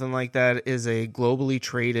or something like that is a globally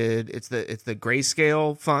traded. It's the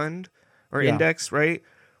Grayscale fund or index, right?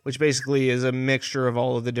 Which basically is a mixture of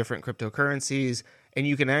all of the different cryptocurrencies. And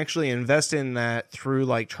you can actually invest in that through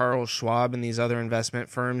like Charles Schwab and these other investment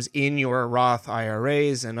firms in your Roth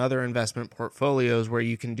IRAs and other investment portfolios where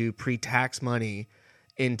you can do pre-tax money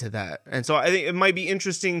into that. And so I think it might be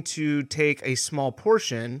interesting to take a small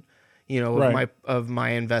portion, of my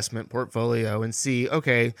investment portfolio and see,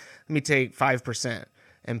 okay, let me take 5%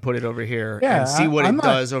 and put it over here and see what it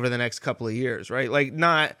does over the next couple of years, right? Like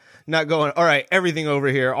not going, all right, everything over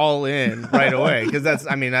here, all in right away. Because that's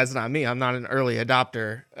not me. I'm not an early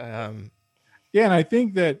adopter. And I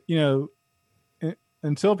think that,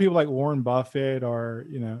 until people like Warren Buffett or,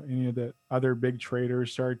 any of the other big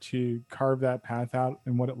traders start to carve that path out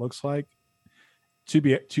and what it looks like, to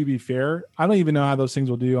be fair, I don't even know how those things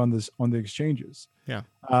will do on the exchanges. Yeah.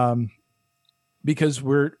 Because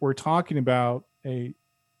we're talking about a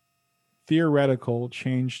theoretical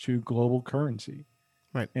change to global currency,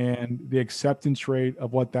 right? And the acceptance rate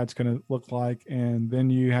of what that's going to look like, and then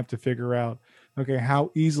you have to figure out, okay,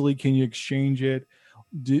 how easily can you exchange it?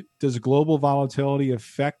 Does global volatility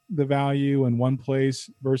affect the value in one place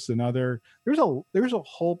versus another? There's a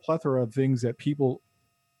whole plethora of things that people,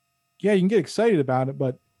 you can get excited about it,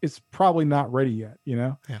 but it's probably not ready yet.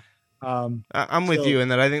 Yeah. I'm with you in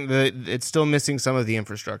that I think that it's still missing some of the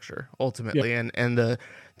infrastructure ultimately, and the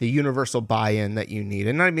universal buy-in that you need.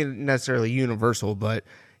 And not necessarily universal, but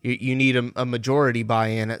you need a majority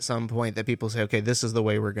buy-in at some point that people say, okay, this is the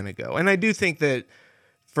way we're going to go. And I do think that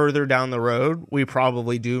further down the road, we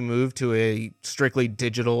probably do move to a strictly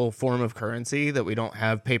digital form of currency, that we don't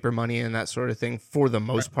have paper money and that sort of thing for the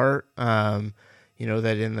most part.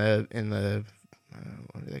 That in the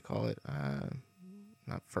what do they call it?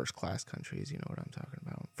 not first class countries. You know what I'm talking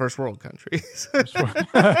about. First world countries.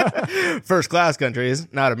 First class countries,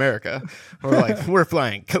 not America. We're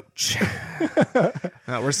flying coach.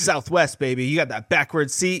 We're Southwest, baby. You got that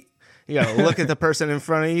backward seat. You got to look at the person in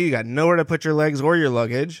front of you. You got nowhere to put your legs or your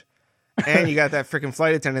luggage. And you got that freaking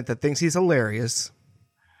flight attendant that thinks he's hilarious.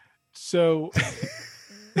 So,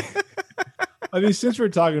 I mean, since we're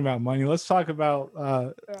talking about money, let's talk about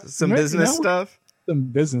some business stuff. Some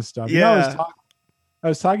business stuff. Yeah. I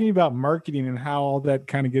was talking about marketing and how all that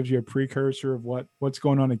kind of gives you a precursor of what's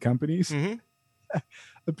going on in companies. Mm-hmm.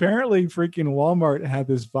 Apparently, freaking Walmart had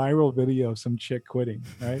this viral video of some chick quitting,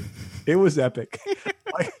 right? It was epic.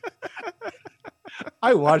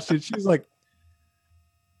 I watched it. She's like,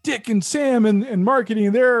 Dick and Sam and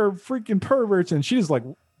marketing, they're freaking perverts. And she just like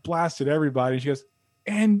blasted everybody. She goes,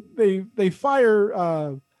 and they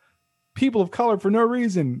fire people of color for no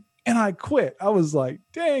reason. And I quit. I was like,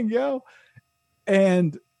 dang, yo.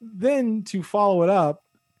 And then to follow it up,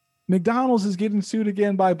 McDonald's is getting sued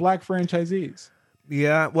again by black franchisees.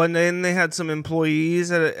 Yeah. Well, then they had some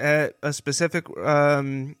employees at a specific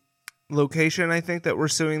location, I think, that were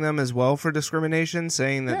suing them as well for discrimination,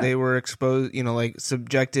 saying that they were exposed,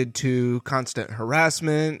 subjected to constant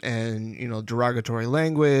harassment and, derogatory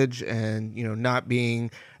language and, not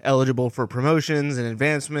being eligible for promotions and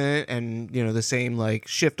advancement and, the same like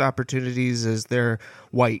shift opportunities as their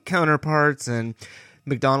white counterparts. And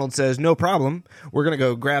McDonald's says, no problem. We're going to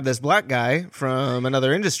go grab this black guy from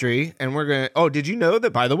another industry. And we're going to, oh, did you know that,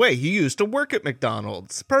 by the way, he used to work at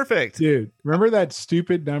McDonald's? Perfect. Dude, remember that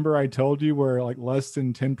stupid number I told you where like less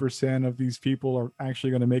than 10% of these people are actually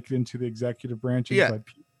going to make it into the executive branches? Yeah.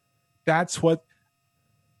 That's what,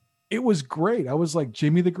 it was great. I was like,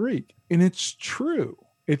 Jimmy the Greek. And it's true.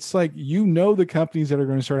 It's like, the companies that are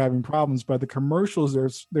going to start having problems by the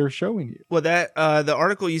commercials they're showing you. Well, that the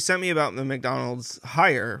article you sent me about the McDonald's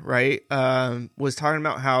hire, right, was talking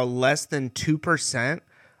about how less than 2%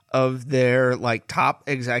 of their like top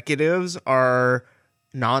executives are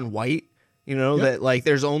non-white. That like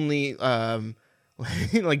there's only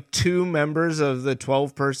like 2 members of the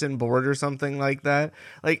 12-person board or something like that.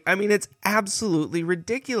 Like, I mean, it's absolutely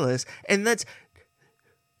ridiculous, and that's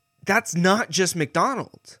not just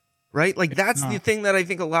McDonald's, right? Like, that's the thing that I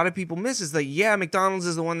think a lot of people miss is like, yeah, McDonald's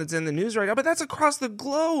is the one that's in the news right now, but that's across the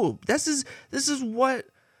globe. This is what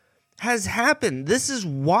has happened. This is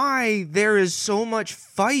why there is so much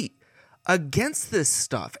fight against this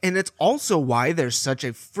stuff. And it's also why there's such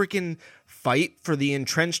a freaking fight for the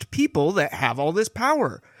entrenched people that have all this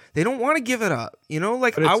power. They don't want to give it up.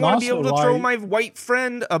 Like, I want to be able to throw my white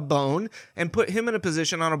friend a bone and put him in a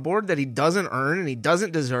position on a board that he doesn't earn and he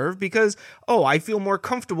doesn't deserve because, I feel more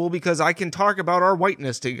comfortable because I can talk about our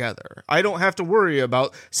whiteness together. I don't have to worry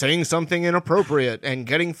about saying something inappropriate and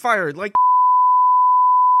getting fired. Like,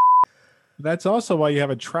 that's also why you have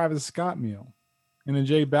a Travis Scott meal and a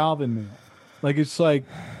J Balvin meal. Like, it's like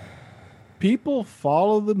people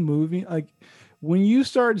follow the movie. Like, when you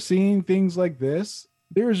start seeing things like this,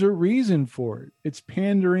 there's a reason for it. It's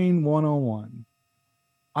pandering 101.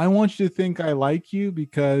 I want you to think I like you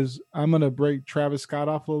because I'm going to break Travis Scott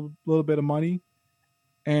off a little bit of money.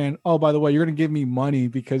 And, oh, by the way, you're going to give me money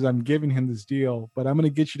because I'm giving him this deal, but I'm going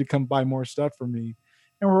to get you to come buy more stuff from me.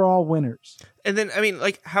 And we're all winners. And then, I mean,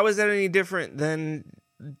 like, how is that any different than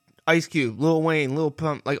Ice Cube, Lil Wayne, Lil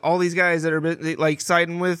Pump, like all these guys that are like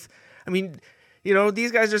siding with, I mean,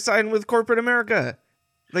 these guys are siding with corporate America.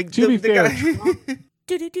 Like, to be fair,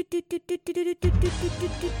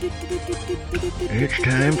 It's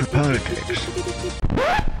time for politics.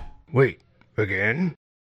 Wait, again?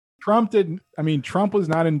 Trump was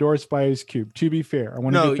not endorsed by Ice Cube. To be fair,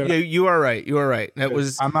 you are right. You are right. That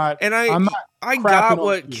was. I got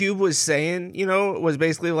what Cube was saying. Was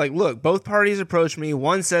basically like, look, both parties approached me.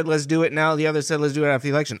 One said, "Let's do it now." The other said, "Let's do it after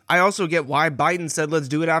the election." I also get why Biden said, "Let's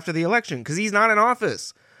do it after the election," because he's not in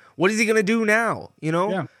office. What is he going to do now?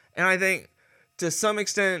 Yeah. And I think to some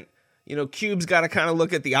extent, Cube's got to kind of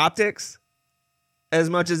look at the optics as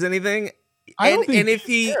much as anything. And if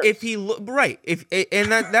he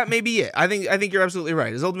that may be it. I think you're absolutely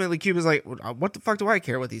right. Is ultimately Cube is like, what the fuck do I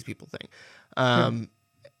care what these people think?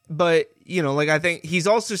 But I think he's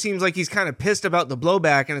also seems like he's kind of pissed about the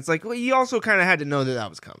blowback, and it's like, well, you also kind of had to know that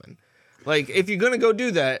was coming. Like, if you're gonna go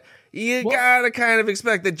do that, you gotta kind of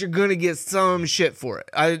expect that you're gonna get some shit for it.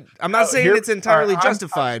 I'm not saying it's entirely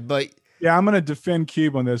justified, but yeah, I'm gonna defend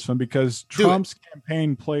Cube on this one because Trump's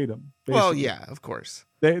campaign played him. Basically. Well, yeah, of course.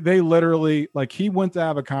 They literally, like, he went to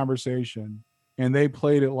have a conversation and they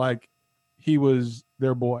played it like he was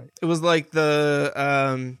their boy. It was like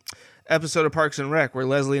the episode of Parks and Rec where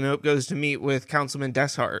Leslie Knope goes to meet with Councilman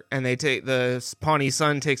Deshart, and they take the Pawnee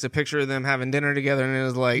Sun takes a picture of them having dinner together, and it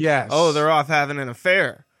was like, oh, they're off having an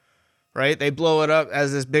affair, right? They blow it up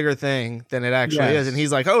as this bigger thing than it actually is, and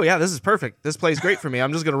he's like, oh yeah, this is perfect. This plays great for me.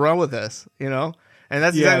 I'm just gonna run with this, you know. And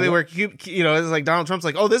that's exactly where it's like Donald Trump's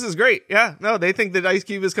like, oh, this is great. Yeah, no, they think that Ice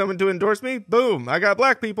Cube is coming to endorse me. Boom, I got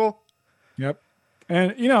black people. Yep.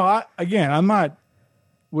 And I'm not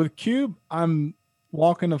with Cube. I'm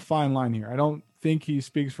walking a fine line here. I don't think he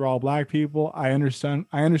speaks for all black people. I understand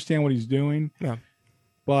what he's doing. Yeah.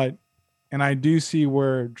 And I do see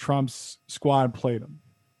where Trump's squad played him.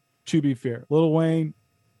 To be fair, Lil Wayne.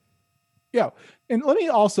 Yeah. And let me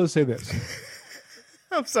also say this.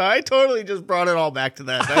 I'm sorry, I totally just brought it all back to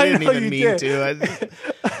that. I didn't even mean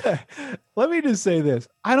to. Let me just say this.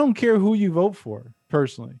 I don't care who you vote for,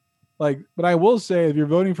 personally. But I will say, if you're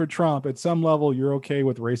voting for Trump, at some level, you're okay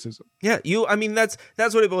with racism. Yeah,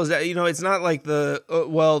 that's what it boils down. It's not like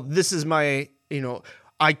this is my,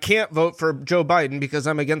 I can't vote for Joe Biden because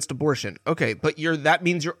I'm against abortion. Okay, but that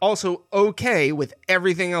means you're also okay with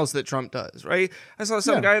everything else that Trump does, right? I saw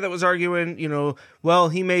some guy that was arguing, well,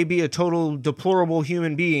 he may be a total deplorable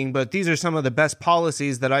human being, but these are some of the best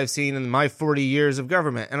policies that I've seen in my 40 years of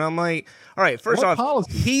government. And I'm like, all right, first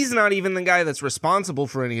off, he's not even the guy that's responsible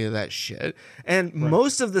for any of that shit. And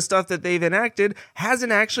most of the stuff that they've enacted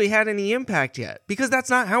hasn't actually had any impact yet, because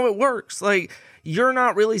that's not how it works. Like, you're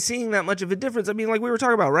not really seeing that much of a difference. I mean, like we were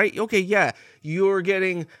talking about, right? Okay, yeah, you're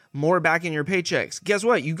getting more back in your paychecks. Guess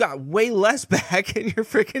what? You got way less back in your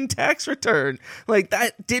freaking tax return. Like,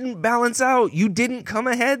 that didn't balance out. You didn't come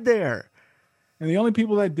ahead there. And the only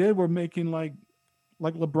people that did were making like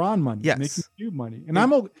LeBron money, making Cube money. And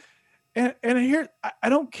and here, I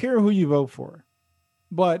don't care who you vote for,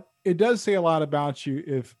 but it does say a lot about you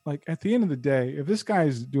if, like, at the end of the day, if this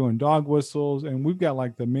guy's doing dog whistles and we've got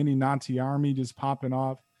like the mini Nazi army just popping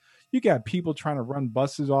off, you got people trying to run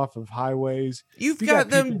buses off of highways. You've got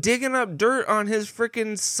them digging up dirt on his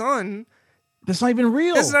freaking son. That's not even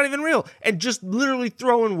real. That's not even real. And just literally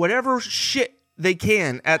throwing whatever shit they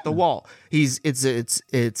can at the wall. He's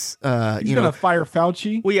gonna fire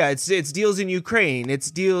Fauci. Well, yeah, it's deals in Ukraine.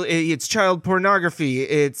 It's child pornography.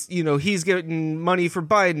 It's, he's getting money for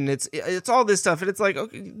Biden. It's all this stuff, and it's like,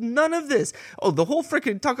 okay, none of this. Oh, the whole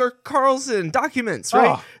freaking Tucker Carlson documents,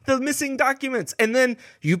 right? Oh. The missing documents, and then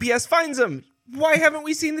UPS finds them. Why haven't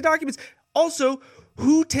we seen the documents? Also,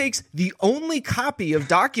 who takes the only copy of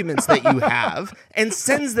documents that you have and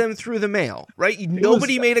sends them through the mail, right?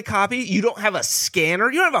 Nobody made a copy. You don't have a scanner.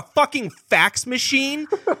 You don't have a fucking fax machine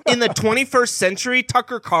in the 21st century,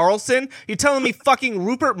 Tucker Carlson. You're telling me fucking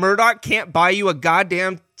Rupert Murdoch can't buy you a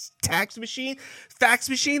goddamn fax machine?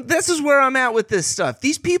 This is where I'm at with this stuff.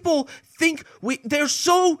 These people think they're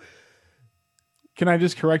so... Can I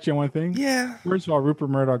just correct you on one thing? Yeah. First of all, Rupert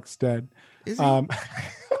Murdoch's dead. Is he?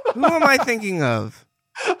 Who am I thinking of?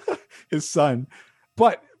 His son.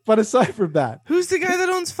 But aside from that, who's the guy that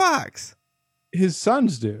owns Fox? His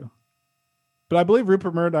sons do. But I believe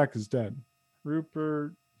Rupert Murdoch is dead.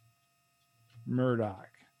 Rupert Murdoch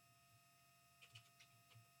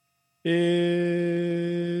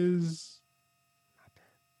is...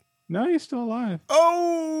 No, he's still alive.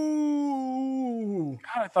 Oh!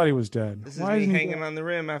 God, I thought he was dead. This is me hanging on the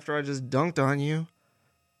rim after I just dunked on you.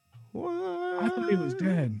 What? I thought he was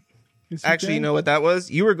dead. Actually, dead? You know what that was?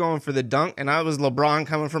 You were going for the dunk, and I was LeBron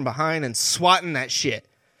coming from behind and swatting that shit.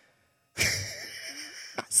 I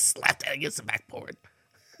slapped that against the backboard.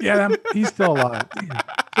 Yeah, he's still alive.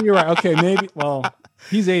 You're right. Okay, maybe. Well,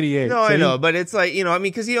 he's 88. No, so I know, but it's like,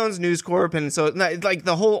 because he owns News Corp, and so like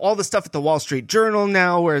all the stuff at the Wall Street Journal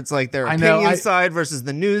now, where it's like their opinion side versus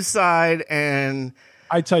the news side, and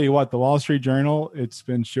I tell you what, the Wall Street Journal, it's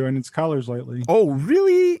been showing its colors lately. Oh,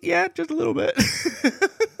 really? Yeah, just a little bit.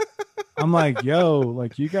 I'm like,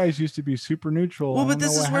 you guys used to be super neutral. Well, but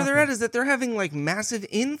this is where they're at, is that they're having like massive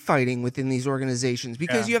infighting within these organizations,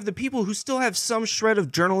 because you have the people who still have some shred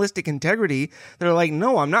of journalistic integrity that are like,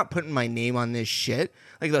 no, I'm not putting my name on this shit.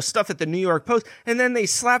 Like the stuff at the New York Post. And then they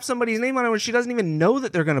slap somebody's name on it when she doesn't even know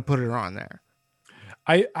that they're going to put it on there.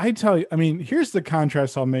 I tell you, here's the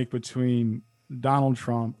contrast I'll make between Donald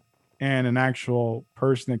Trump and an actual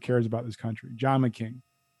person that cares about this country, John McCain.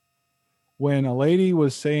 When a lady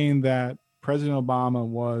was saying that President Obama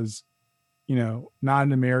was, not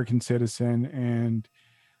an American citizen and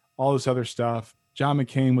all this other stuff, John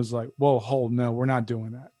McCain was like, whoa, no, we're not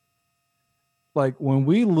doing that. Like, when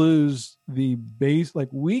we lose the base, like,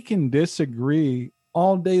 we can disagree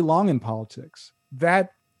all day long in politics.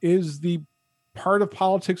 That is the part of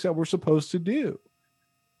politics that we're supposed to do.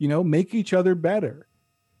 Make each other better.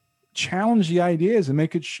 challenge the ideas and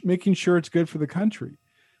making sure it's good for the country.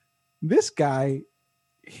 This guy,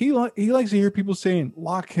 he likes to hear people saying,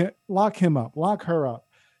 lock him up, lock her up.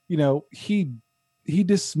 You know, he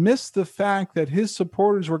dismissed the fact that his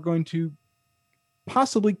supporters were going to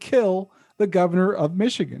possibly kill the governor of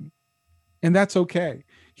Michigan. And that's okay.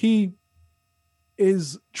 He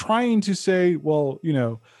is trying to say, well, you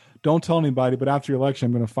know, don't tell anybody, but after the election,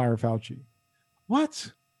 I'm going to fire Fauci.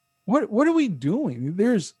 What are we doing?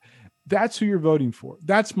 That's who you're voting for.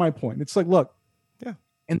 That's my point. It's like, look, yeah.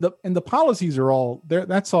 And the policies are all there.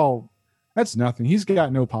 That's nothing. He's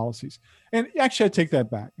got no policies. And actually I take that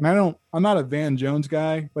back. And I'm not a Van Jones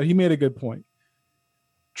guy, but he made a good point.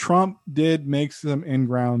 Trump did make some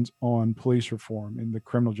ingrounds on police reform in the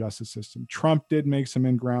criminal justice system. Trump did make some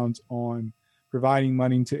ingrounds on providing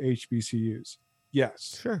money to HBCUs.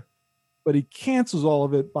 Yes. Sure. But he cancels all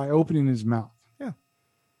of it by opening his mouth. Yeah.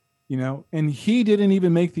 You know, and he didn't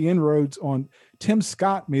even make the inroads on, Tim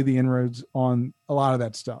Scott made the inroads on a lot of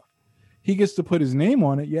that stuff. He gets to put his name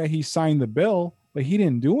on it. Yeah, he signed the bill, but he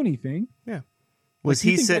didn't do anything. Yeah. Was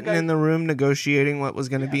he sitting in the room negotiating what was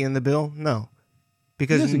going to be in the bill? No.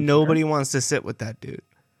 Because nobody wants to sit with that dude.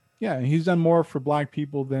 Yeah, he's done more for black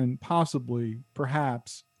people than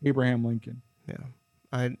perhaps Abraham Lincoln.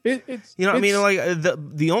 Yeah.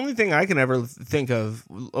 The only thing I can ever think of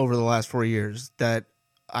over the last 4 years that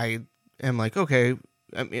I am like, okay,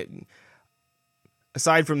 I mean,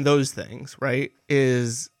 aside from those things, right,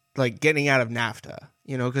 is like getting out of NAFTA,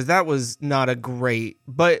 you know, because that was not a great,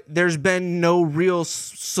 but there's been no real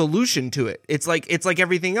solution to it. It's like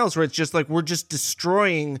everything else where it's just like, we're just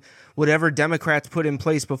destroying whatever Democrats put in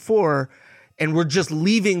place before, and we're just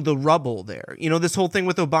leaving the rubble there. You know, this whole thing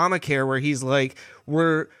with Obamacare where he's like,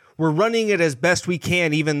 we're running it as best we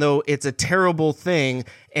can, even though it's a terrible thing,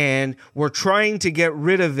 and we're trying to get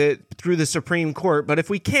rid of it through the Supreme Court. But if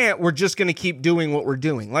we can't, we're just going to keep doing what we're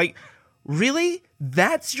doing. Like, really?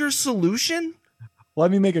 That's your solution?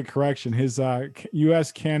 Let me make a correction. His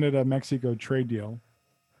U.S., Canada, Mexico trade deal,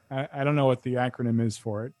 I don't know what the acronym is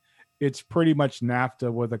for it. It's pretty much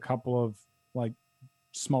NAFTA with a couple of like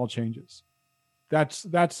small changes. That's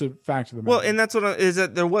a fact of the matter. Well, and that's is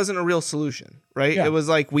that there wasn't a real solution, right? Yeah. It was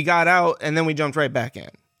like we got out and then we jumped right back in.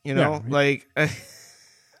 You know, like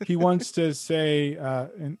he wants to say,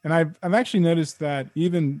 and I've actually noticed that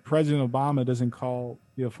even President Obama doesn't call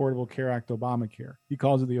the Affordable Care Act Obamacare. He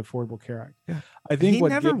calls it the Affordable Care Act. Yeah. I think he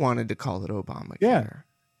never wanted to call it Obamacare. Yeah.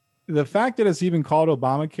 The fact that it's even called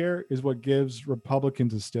Obamacare is what gives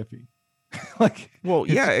Republicans a stiffy. Well,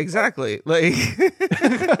 yeah, exactly. Like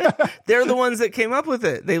they're the ones that came up with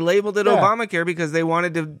it. They labeled it Obamacare because they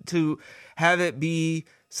wanted to have it be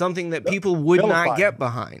something that people would not get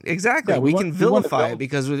behind. Exactly. We can vilify it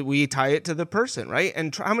because we tie it to the person, right?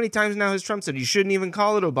 And how many times now has Trump said you shouldn't even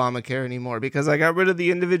call it Obamacare anymore because I got rid of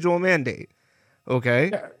the individual mandate?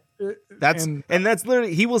 Okay. Yeah. That's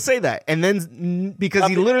literally, he will say that. And then because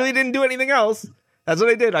he literally didn't do anything else, that's what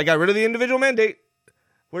I did. I got rid of the individual mandate.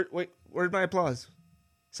 Where's my applause?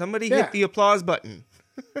 Somebody hit the applause button.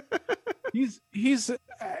 he's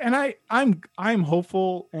and I'm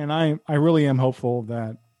hopeful, and I really am hopeful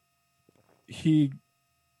that he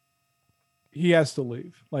has to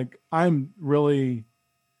leave. Like I'm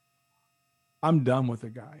done with the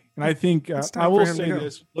guy. And I think I will say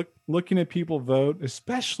this, looking at people vote,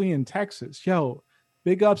 especially in Texas,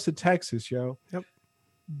 big ups to Texas, Yep.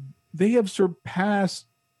 They have surpassed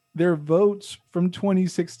their votes from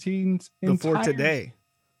 2016 before today,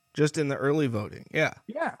 just in the early voting. Yeah.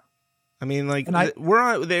 Yeah. I mean, like we're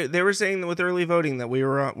on. They were saying that with early voting that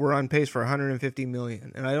we're on pace for 150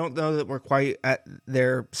 million, and I don't know that we're quite at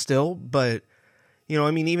there still, but you know,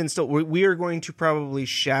 I mean, even still, we are going to probably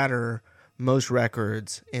shatter most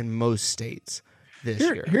records in most states this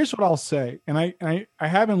year. Here's what I'll say, and I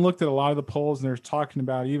haven't looked at a lot of the polls, and they're talking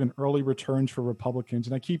about even early returns for Republicans,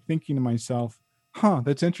 and I keep thinking to myself,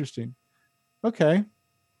 that's interesting. Okay.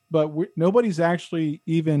 But nobody's actually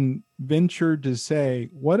even ventured to say,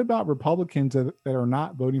 what about Republicans that are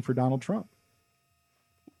not voting for Donald Trump?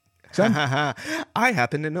 I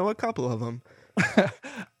happen to know a couple of them.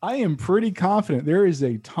 I am pretty confident there is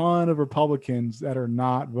a ton of Republicans that are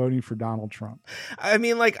not voting for Donald Trump. I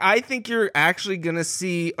mean, like, I think you're actually going to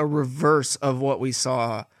see a reverse of what we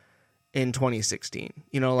saw in 2016.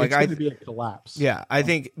 You know, like, it's going to be a collapse. Yeah, I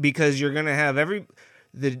think because you're going to have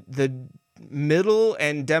the middle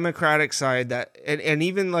and Democratic side that, and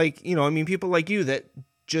even like, you know, I mean, people like you that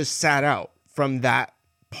just sat out from that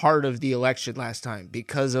part of the election last time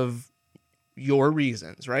because of your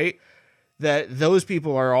reasons, right? That those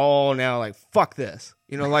people are all now like, fuck this.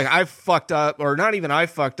 You know, like I fucked up, or not even I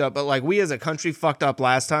fucked up, but like we as a country fucked up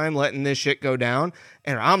last time letting this shit go down,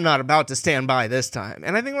 and I'm not about to stand by this time.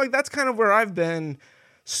 And I think like that's kind of where I've been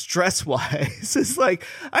stress wise. It's like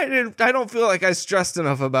I don't feel like I stressed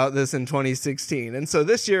enough about this in 2016. And so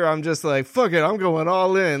this year I'm just like, fuck it, I'm going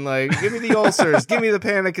all in. Like, give me the ulcers, give me the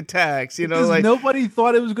panic attacks, you know, because like nobody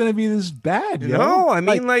thought it was going to be this bad. No, I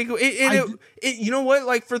mean, like it, you know what?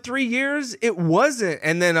 Like for 3 years, it wasn't.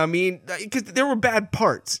 And then, I mean, because there were bad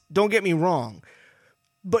parts. Don't get me wrong.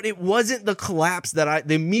 But it wasn't the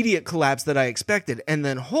immediate collapse that I expected. And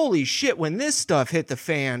then, holy shit, when this stuff hit the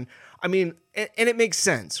fan, I mean, and it makes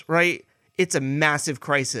sense, right? It's a massive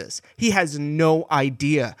crisis. He has no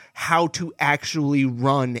idea how to actually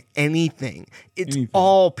run anything. It's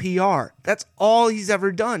all PR. That's all he's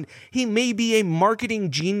ever done. He may be a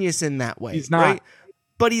marketing genius in that way. He's not. Right?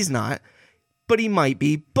 But he's not. But he might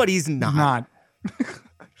be. But he's not.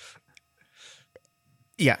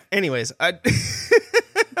 Yeah. Anyways,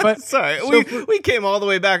 but sorry, so we came all the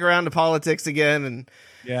way back around to politics again, and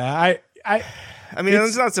yeah, I mean,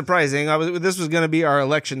 it's not surprising. This was going to be our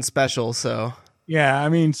election special, so yeah. I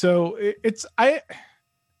mean, so I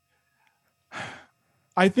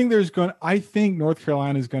think I think North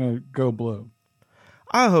Carolina is going to go blue.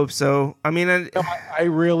 I hope so. I mean, I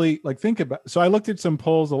really think about. So I looked at some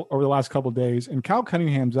polls over the last couple of days, and Cal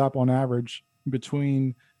Cunningham's up on average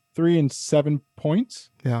between 3 and 7 points.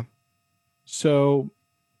 Yeah. So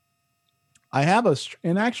I have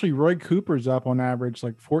and actually Roy Cooper's up on average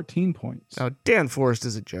 14 points. Oh, Dan Forest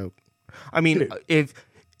is a joke. I mean,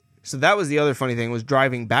 so that was the other funny thing was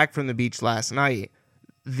driving back from the beach last night,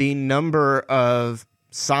 the number of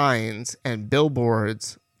signs and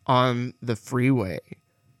billboards on the freeway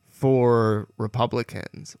for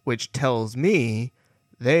Republicans, which tells me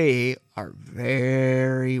they are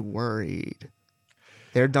very worried.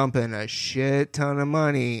 They're dumping a shit ton of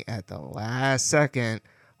money at the last second,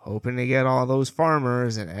 hoping to get all those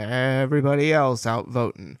farmers and everybody else out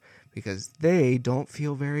voting because they don't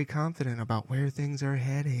feel very confident about where things are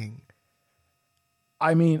heading.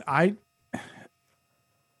 I mean,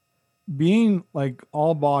 being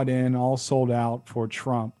all bought in, all sold out for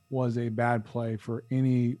Trump was a bad play for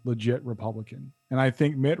any legit Republican. And I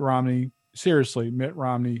think Mitt Romney,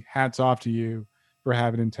 hats off to you for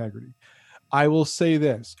having integrity. I will say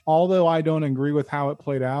this, although I don't agree with how it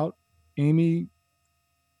played out, Amy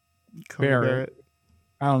Barrett,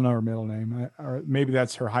 I don't know her middle name, or maybe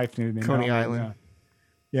that's her hyphenated name. Coney Island.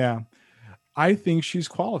 Yeah. I think she's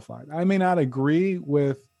qualified. I may not agree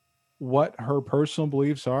with what her personal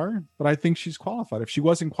beliefs are, but I think she's qualified. If she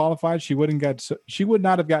wasn't qualified, she would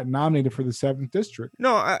not have gotten nominated for the 7th district.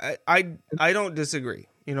 No, I don't disagree.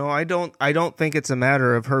 You know, I don't think it's a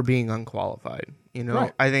matter of her being unqualified. You know,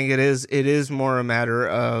 right. I think it is more a matter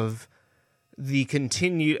of the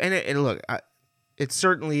continued, and look, it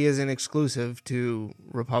certainly isn't exclusive to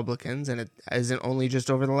Republicans, and it isn't only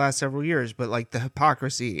just over the last several years, but the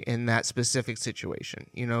hypocrisy in that specific situation.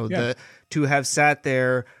 You know, to have sat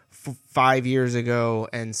there 5 years ago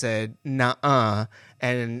and said, "Nuh-uh,"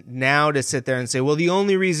 and now to sit there and say, well, the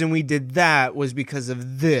only reason we did that was because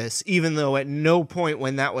of this, even though at no point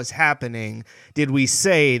when that was happening did we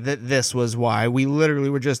say that this was why. We literally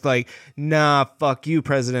were just like, nah, fuck you,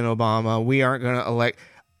 President Obama. We aren't going to elect,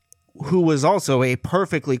 who was also a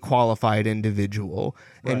perfectly qualified individual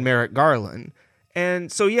in Merrick Garland.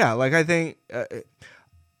 And so, yeah, I think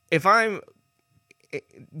if I'm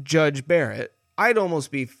Judge Barrett, I'd almost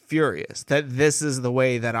be furious that this is the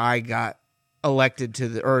way that I got elected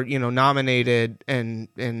to nominated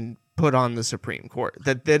and put on the Supreme Court.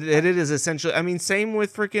 That it is essentially, I mean, same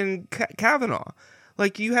with freaking Kavanaugh.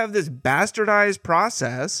 You have this bastardized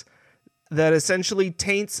process that essentially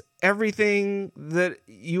taints everything that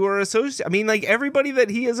you are associated. I mean, everybody that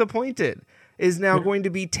he has appointed is now going to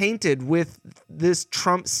be tainted with this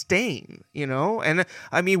Trump stain, And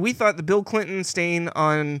I mean, we thought the Bill Clinton stain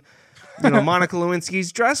on, Monica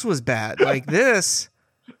Lewinsky's dress was bad. This.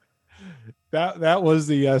 That was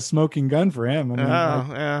the smoking gun for him. I mean,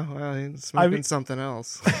 well, he's smoking something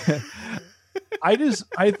else. I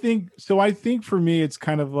think for me, it's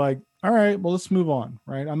kind of all right, well, let's move on,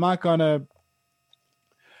 right? I'm not gonna,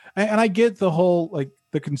 and I get the whole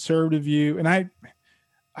the conservative view, and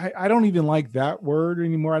I don't even like that word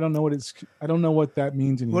anymore. I don't know what that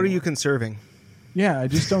means anymore. What are you conserving? Yeah, I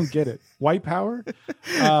just don't get it. White power,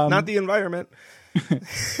 not the environment,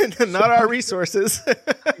 not our resources,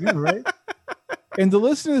 right? And to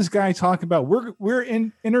listen to this guy talk about we're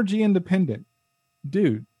in energy independent,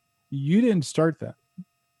 dude. You didn't start that.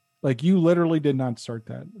 You literally did not start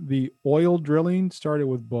that. The oil drilling started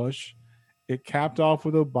with Bush. It capped off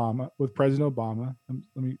with President Obama.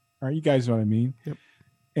 All right, you guys know what I mean. Yep.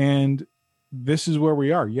 And this is where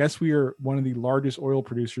we are. Yes, we are one of the largest oil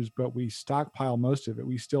producers, but we stockpile most of it.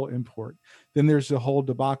 We still import. Then there's the whole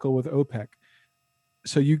debacle with OPEC.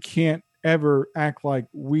 So you can't ever act like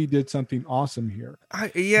we did something awesome here.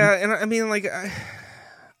 And I mean, like,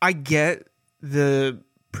 I get the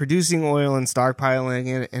producing oil and stockpiling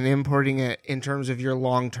it and importing it in terms of your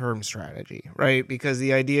long-term strategy, right? Because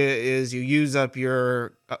the idea is you use up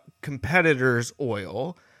your competitors'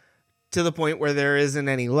 oil to the point where there isn't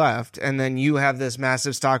any left, and then you have this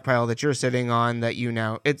massive stockpile that you're sitting on that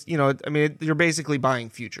you're basically buying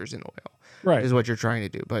futures in oil, right? Is what you're trying to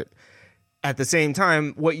do. But at the same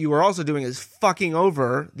time, what you are also doing is fucking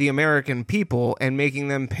over the American people and making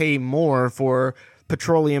them pay more for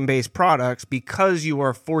petroleum-based products because you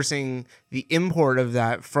are forcing the import of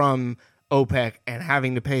that from OPEC and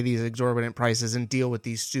having to pay these exorbitant prices and deal with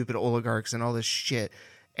these stupid oligarchs and all this shit.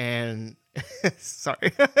 And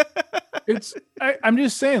sorry. I'm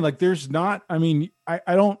just saying, like, there's not, I mean, I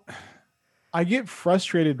get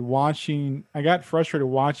frustrated watching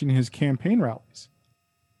his campaign rallies.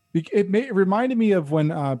 It reminded me of when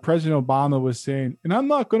President Obama was saying, and I'm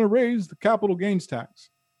not going to raise the capital gains tax.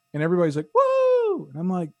 And everybody's like, woo! And I'm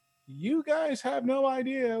like, you guys have no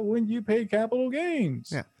idea when you pay capital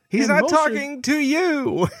gains. Yeah. He's not talking to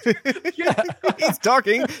you. Yeah. He's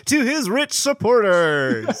talking to his rich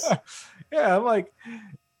supporters. Yeah, I'm like,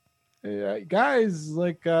 guys,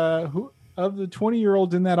 like, who of the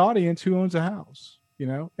 20-year-olds in that audience, who owns a house? You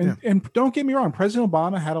know? And don't get me wrong, President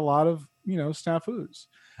Obama had a lot of, snafus.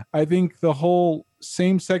 I think the whole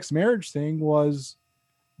same-sex marriage thing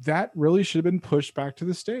that really should have been pushed back to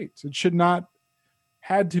the states. It should not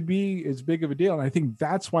had to be as big of a deal. And I think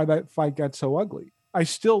that's why that fight got so ugly. I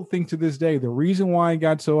still think to this day, the reason why it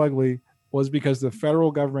got so ugly was because the federal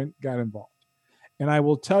government got involved. And I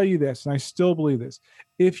will tell you this, and I still believe this.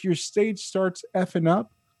 If your state starts effing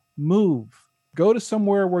up, move. Go to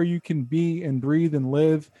somewhere where you can be and breathe and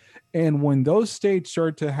live. And when those states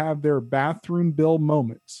start to have their bathroom bill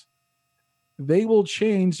moments, they will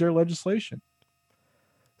change their legislation.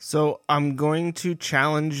 So I'm going to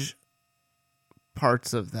challenge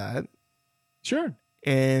parts of that. Sure.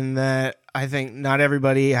 In that I think not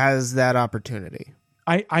everybody has that opportunity.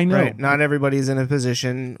 I know. Right? Not everybody's in a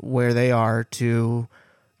position where they are to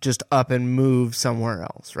just up and move somewhere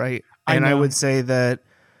else, right? I would say that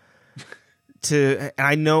this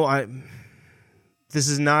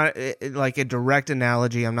is not like a direct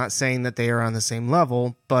analogy. I'm not saying that they are on the same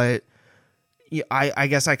level, but I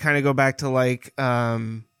guess I kind of go back to like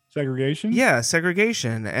segregation. Yeah,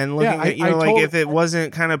 segregation, and looking at if it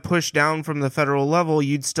wasn't kind of pushed down from the federal level,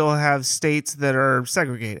 you'd still have states that are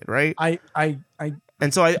segregated, right?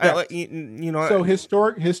 So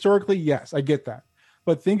historically, yes, I get that,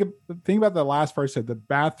 but think about the last part I said, the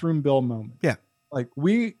bathroom bill moment. Yeah, like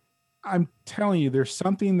I'm telling you, there's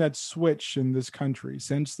something that's switched in this country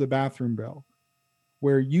since the bathroom bill,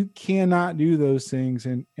 where you cannot do those things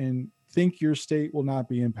and think your state will not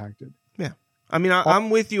be impacted. Yeah. I mean, I'm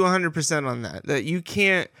with you 100% on that. That you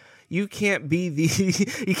can't be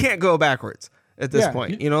you can't go backwards at this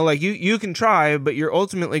point. You can try, but you're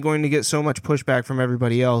ultimately going to get so much pushback from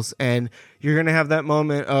everybody else, and you're going to have that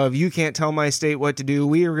moment of you can't tell my state what to do.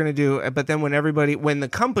 We are going to do, but then when the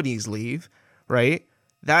companies leave, right?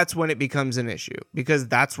 That's when it becomes an issue, because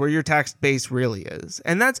that's where your tax base really is.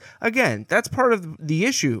 And that's part of the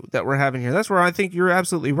issue that we're having here. That's where I think you're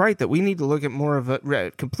absolutely right, that we need to look at more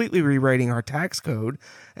of completely rewriting our tax code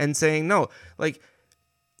and saying, no, like,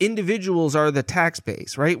 individuals are the tax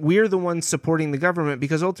base, right? We're the ones supporting the government,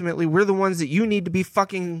 because ultimately we're the ones that you need to be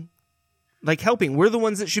fucking like helping. We're the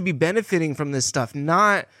ones that should be benefiting from this stuff,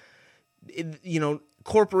 not,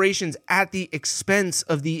 corporations at the expense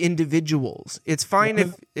of the individuals. It's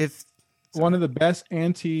fine if one of the best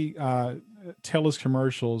anti-TELUS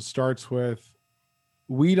commercials starts with,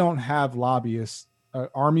 we don't have lobbyists, an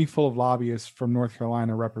army full of lobbyists from North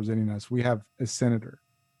Carolina representing us. We have a senator.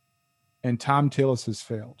 And Tom Tillis has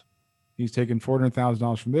failed. He's taken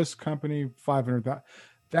 $400,000 from this company, $500,000.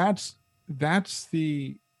 That's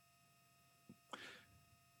the.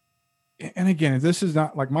 And again, this is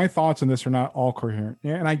not like, my thoughts on this are not all coherent.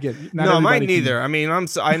 And I get it. No, mine neither. I mean,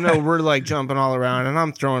 I know we're like jumping all around, and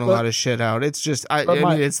I'm throwing a lot of shit out. It's just,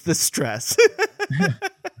 it's the stress.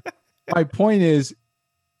 My point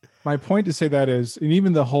to say that is, and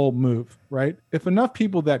even the whole move, right? If enough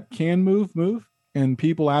people that can move, and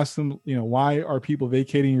people ask them, why are people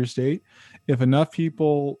vacating your state? If enough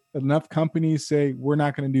companies say, we're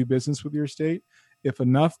not going to do business with your state. If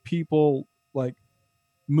enough people like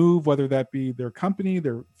move, whether that be their company,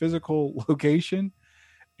 their physical location.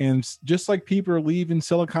 And just like people are leaving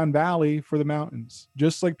Silicon Valley for the mountains,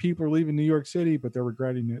 just like people are leaving New York City, but they're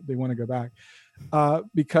regretting it. They want to go back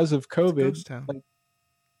because of COVID. Like,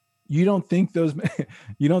 you don't think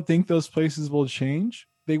those places will change?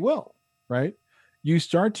 They will, right? You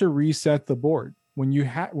start to reset the board when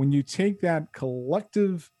you take that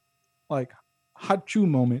collective like hachu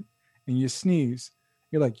moment and you sneeze.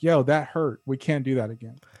 You're like, yo, that hurt. We can't do that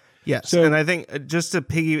again. Yes, so, and I think just to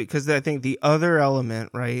piggy, because I think the other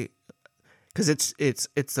element, right? Because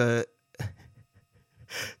it's a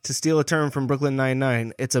to steal a term from Brooklyn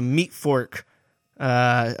Nine-Nine, it's a meat fork,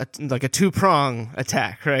 like a 2-prong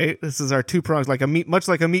attack, right? This is our 2 prongs, much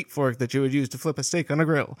like a meat fork that you would use to flip a steak on a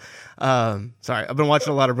grill. Sorry, I've been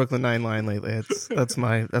watching a lot of Brooklyn Nine-Nine lately. That's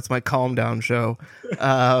my calm down show.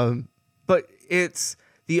 But it's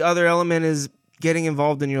the other element is getting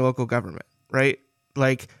involved in your local government, right?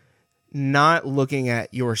 Like, not looking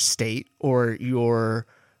at your state or your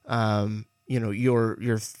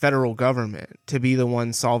your federal government to be the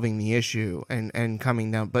one solving the issue and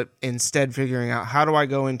coming down, but instead figuring out, how do I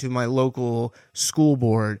go into my local school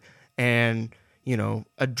board and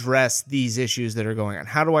address these issues that are going on?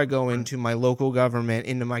 How do I go into my local government,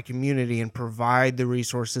 into my community, and provide the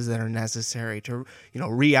resources that are necessary to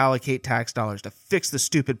reallocate tax dollars to fix the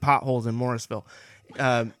stupid potholes in Morrisville?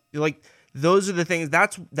 Those are the things.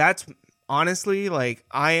 That's honestly, like,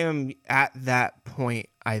 I am at that point,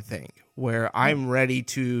 I think, where I'm ready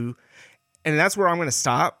to, and that's where I'm going to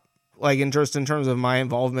stop. Like, in terms of my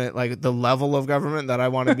involvement, like the level of government that I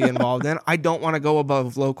want to be involved in, I don't want to go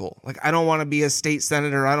above local. Like, I don't want to be a state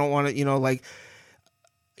senator. I don't want to,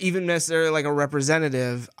 even necessarily like a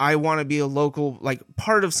representative. I want to be a local, like,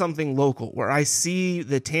 part of something local where I see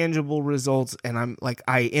the tangible results and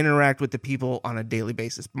I interact with the people on a daily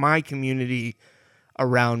basis, my community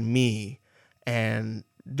around me, and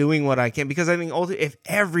doing what I can. Because I think ultimately, if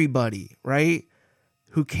everybody, right,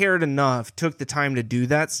 who cared enough took the time to do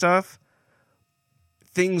that stuff,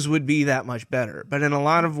 things would be that much better. But in a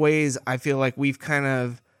lot of ways, I feel like we've kind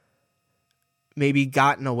of maybe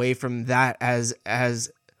gotten away from that as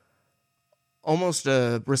almost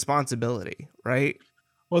a responsibility, right?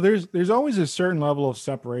 Well, there's always a certain level of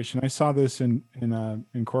separation. I saw this in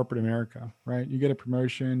corporate America, right? You get a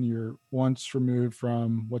promotion, you're once removed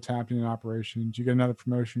from what's happening in operations. You get another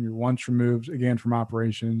promotion, you're once removed again from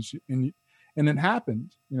operations, and it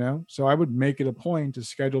happened, So I would make it a point to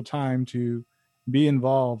schedule time to be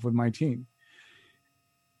involved with my team.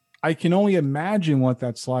 I can only imagine what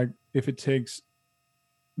that's like if it takes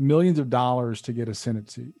millions of dollars to get a Senate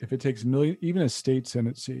seat, if it takes even a state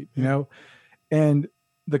Senate seat, and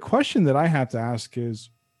the question that I have to ask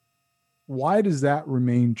is, why does that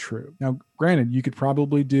remain true? Now, granted, you could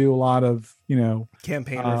probably do a lot of,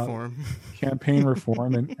 campaign reform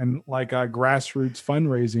and like grassroots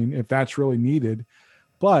fundraising if that's really needed.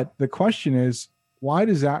 But the question is, why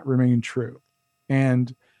does that remain true?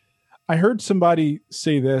 And I heard somebody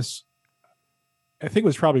say this, I think it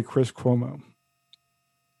was probably Chris Cuomo,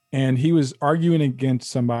 and he was arguing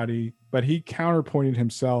against somebody, but he counterpointed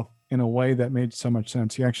himself in a way that made so much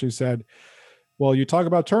sense. He actually said, well, you talk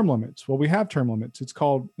about term limits. Well, we have term limits. It's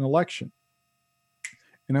called an election.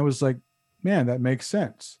 And I was like, man, that makes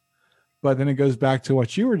sense. But then it goes back to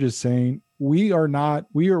what you were just saying. We are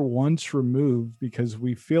once removed because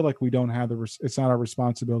we feel like we don't have it's not our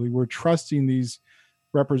responsibility. We're trusting these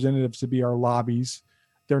representatives to be our lobbies.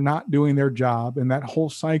 They're not doing their job. And that whole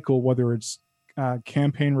cycle, whether it's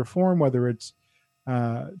campaign reform, whether it's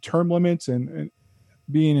term limits and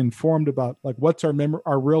being informed about like what's our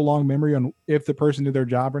real long memory on if the person did their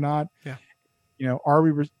job or not. Yeah. Are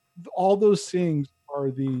we all those things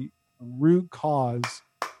are the root cause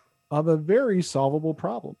of a very solvable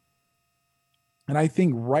problem. And I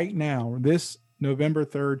think right now, this November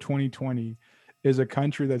 3rd, 2020 is a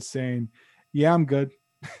country that's saying, yeah, I'm good.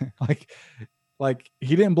 like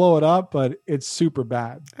he didn't blow it up, but it's super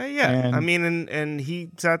bad. Yeah. And he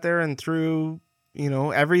sat there and threw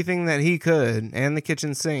everything that he could and the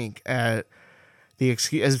kitchen sink at the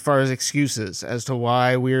as far as excuses as to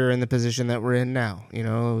why we're in the position that we're in now. It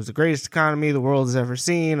was the greatest economy the world has ever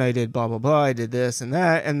seen. I did blah, blah, blah. I did this and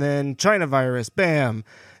that. And then China virus, bam.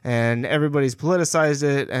 And everybody's politicized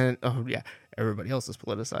it. And everybody else has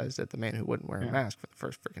politicized it. The man who wouldn't wear a mask for the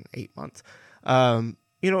first freaking 8 months.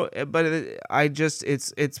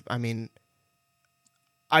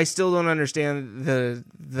 I still don't understand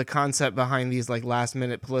the concept behind these like last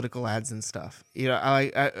minute political ads and stuff.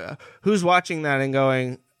 Who's watching that and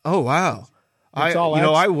going, "Oh wow,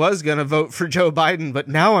 I was gonna vote for Joe Biden, but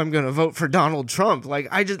now I'm gonna vote for Donald Trump." Like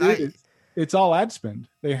it's all ad spend.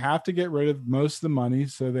 They have to get rid of most of the money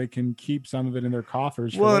so they can keep some of it in their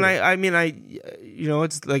coffers. Well, and I mean,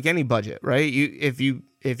 it's like any budget, right?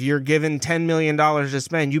 If you're given $10 million to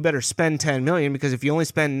spend, you better spend $10 million, because if you only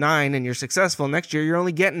spend $9 million and you're successful next year, you're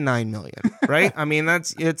only getting $9 million, right? I mean,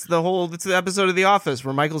 it's the episode of The Office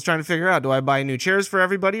where Michael's trying to figure out, do I buy new chairs for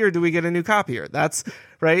everybody or do we get a new copier? That's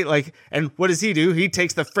right. Like, and what does he do? He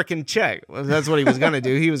takes the freaking check. Well, that's what he was going to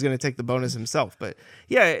do. He was going to take the bonus himself. But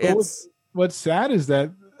yeah, what's sad is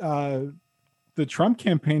that the Trump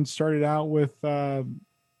campaign started out with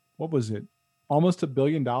what was it? Almost $1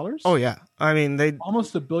 billion. Oh yeah, I mean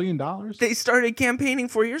almost $1 billion. They started campaigning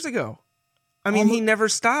 4 years ago. I mean, he never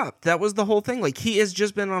stopped. That was the whole thing. Like, he has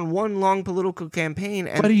just been on one long political campaign,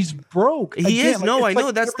 but he's broke. He is. Like, no, I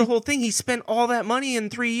know. That's the whole thing. He spent all that money in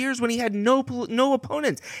 3 years when he had no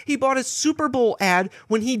opponents. He bought a Super Bowl ad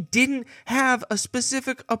when he didn't have a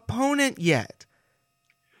specific opponent yet.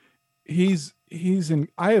 I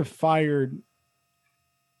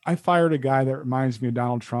fired a guy that reminds me of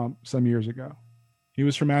Donald Trump some years ago. He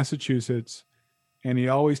was from Massachusetts, and he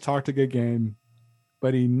always talked a good game,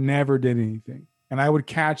 but he never did anything. And I would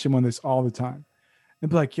catch him on this all the time and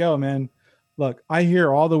be like, yo, man, look, I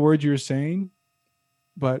hear all the words you're saying,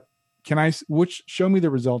 but show me the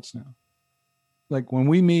results now. Like, when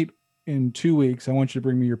we meet in 2 weeks, I want you to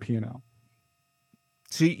bring me your P&L.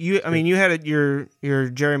 So you had your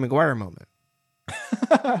Jerry Maguire moment.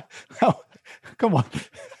 Oh, come on.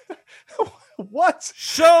 What?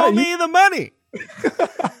 Show me the money.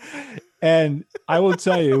 And I will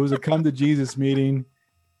tell you, it was a come to Jesus meeting,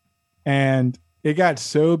 and it got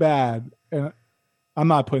so bad. And I'm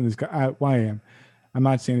not putting this guy, I am. I'm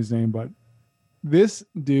not saying his name, but this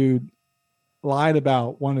dude lied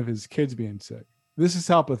about one of his kids being sick. This is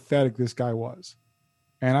how pathetic this guy was.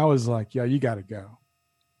 And I was like, yeah, you got to go.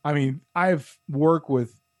 I mean, I've worked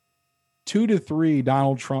with 2 to 3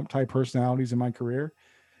 Donald Trump type personalities in my career,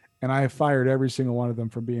 and I have fired every single one of them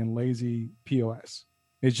for being lazy POS.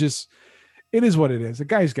 It is what it is. The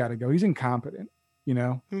guy's got to go. He's incompetent.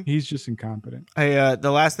 He's just incompetent.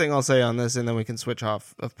 The last thing I'll say on this, and then we can switch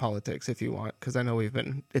off of politics if you want, because I know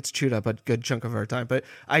it's chewed up a good chunk of our time, but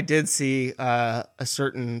I did see a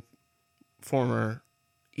certain former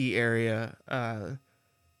E-area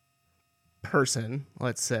person,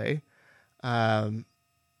 let's say,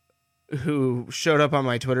 who showed up on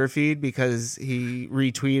my Twitter feed because he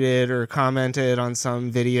retweeted or commented on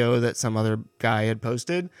some video that some other guy had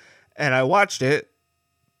posted. And I watched it,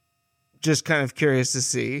 just kind of curious to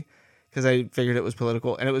see, because I figured it was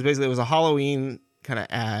political. And it was a Halloween kind of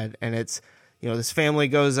ad. And it's, this family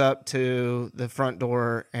goes up to the front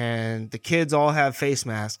door and the kids all have face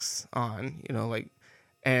masks on,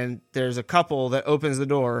 and there's a couple that opens the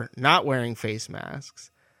door not wearing face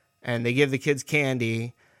masks, and they give the kids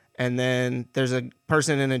candy. And then there's a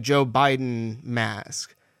person in a Joe Biden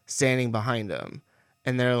mask standing behind them.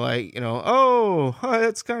 And they're like, oh,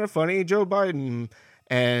 that's kind of funny, Joe Biden.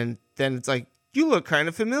 And then it's like, you look kind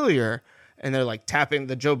of familiar. And they're like tapping,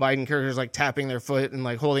 the Joe Biden characters like tapping their foot and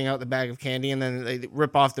like holding out the bag of candy. And then they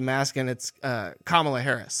rip off the mask and it's Kamala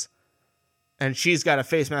Harris. And she's got a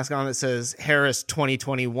face mask on that says Harris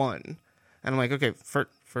 2021. And I'm like, okay,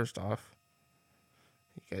 first off,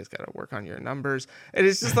 you guys got to work on your numbers. And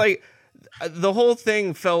it's just like, the whole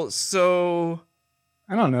thing felt so,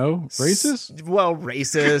 I don't know, racist?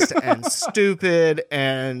 Racist and stupid.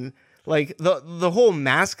 And like the whole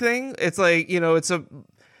mask thing, it's like,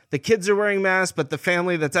 the kids are wearing masks, but the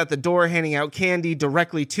family that's at the door handing out candy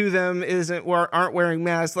directly to them aren't wearing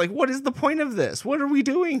masks. Like, what is the point of this? What are we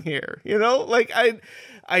doing here? Like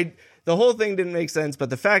the whole thing didn't make sense. But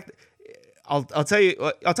the fact, I'll tell you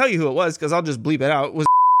who it was, because I'll just bleep it out. Was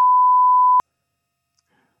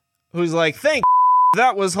who's like, thank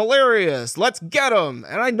that was hilarious. Let's get him.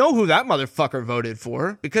 And I know who that motherfucker voted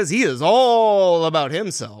for, because he is all about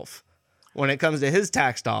himself when it comes to his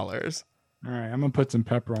tax dollars. All right, I'm going to put some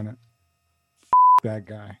pepper on it. That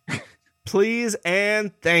guy. Please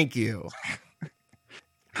and thank you.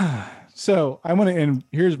 So I want to end.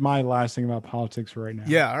 Here's my last thing about politics for right now.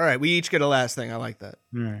 Yeah, all right. We each get a last thing. I like that.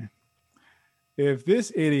 All right. If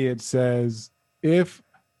this idiot says, if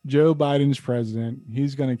Joe Biden's president,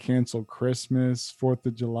 he's going to cancel Christmas, 4th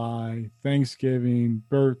of July, Thanksgiving,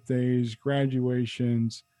 birthdays,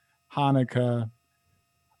 graduations, Hanukkah.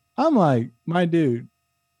 I'm like, my dude,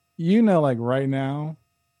 like right now,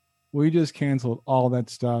 we just canceled all that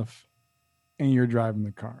stuff and you're driving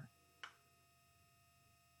the car.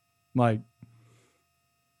 Like,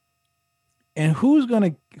 and who's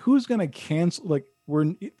gonna cancel? Like, we're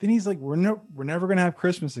never gonna have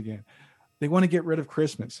Christmas again. They want to get rid of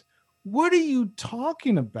Christmas. What are you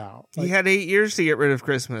talking about? He had 8 years to get rid of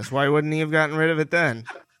Christmas. Why wouldn't he have gotten rid of it then?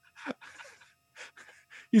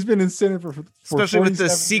 He's been in Senate for especially with the 47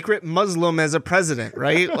 secret Muslim as a president,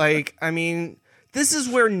 right? Like, I mean, this is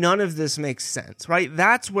where none of this makes sense, right?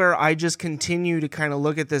 That's where I just continue to kind of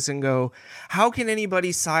look at this and go, how can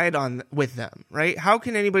anybody side on with them, right? How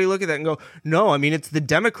can anybody look at that and go, no, I mean, it's the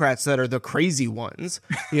Democrats that are the crazy ones,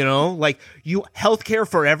 you know, like you healthcare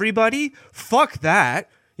for everybody. Fuck that.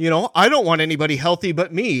 You know, I don't want anybody healthy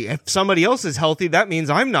but me. If somebody else is healthy, that means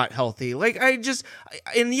I'm not healthy. Like, I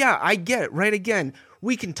get it, right? Again,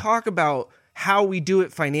 we can talk about how we do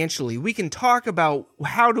it financially. We can talk about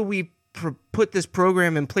how do we put this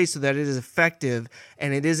program in place so that it is effective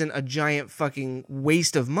and it isn't a giant fucking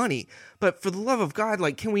waste of money. But for the love of God,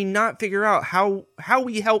 like, can we not figure out how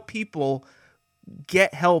we help people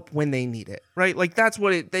get help when they need it, right? Like, that's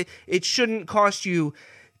what it shouldn't cost you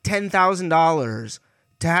 $10,000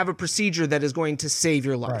 to have a procedure that is going to save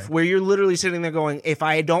your life, where you're literally sitting there going, if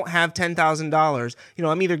I don't have $10,000, you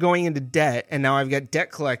know, I'm either going into debt, and now I've got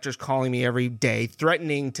debt collectors calling me every day,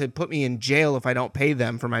 threatening to put me in jail if I don't pay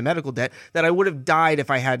them for my medical debt, that I would have died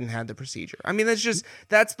if I hadn't had the procedure. I mean,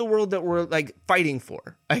 that's the world that we're like fighting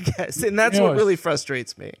for, I guess. And that's what really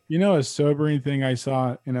frustrates me. You know, a sobering thing I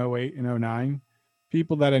saw in 08 and 09,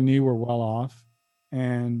 people that I knew were well off,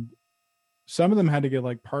 and some of them had to get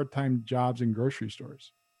like part-time jobs in grocery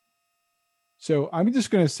stores. So I'm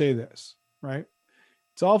just going to say this, right?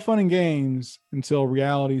 It's all fun and games until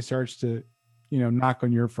reality starts to, you know, knock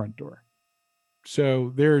on your front door.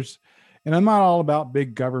 So and I'm not all about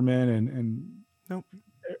big government and nope.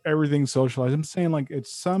 Everything socialized. I'm saying, like, at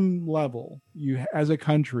some level, as a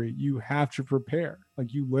country, you have to prepare.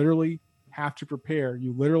 Like, you literally have to prepare.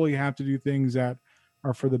 You literally have to do things that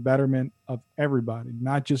are for the betterment of everybody,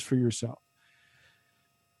 not just for yourself.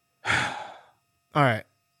 All right.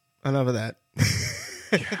 Enough of that.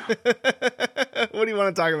 What do you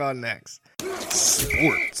want to talk about next?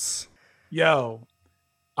 Sports. Yo,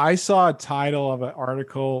 I saw a title of an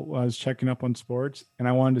article when I was checking up on sports, and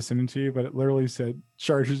I wanted to send it to you, but it literally said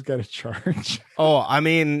Chargers got a charge. Oh, I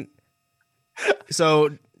mean,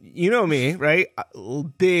 so you know me, right?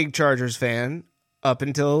 Big Chargers fan up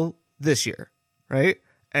until this year, right?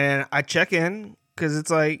 And I check in because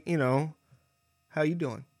it's like, you know, how you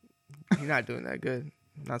doing? You're not doing that good.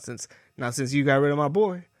 Not since you got rid of my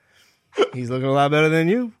boy. He's looking a lot better than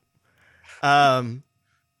you. But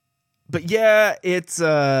yeah, it's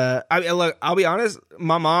I'll be honest,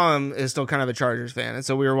 my mom is still kind of a Chargers fan. And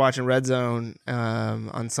so we were watching Red Zone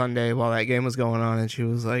on Sunday while that game was going on, and she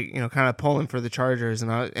was like, you know, kind of pulling for the Chargers,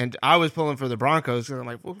 and I was pulling for the Broncos because I'm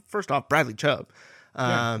like, well, first off, Bradley Chubb.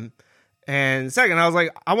 And second, I was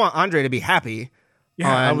like, I want Andre to be happy.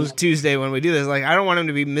 Yeah, on Tuesday when we do this. Like, I don't want him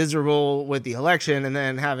to be miserable with the election and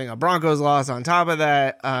then having a Broncos loss on top of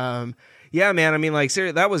that. Yeah, man. I mean, like,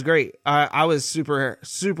 seriously, that was great. I was super,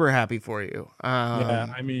 super happy for you. Yeah,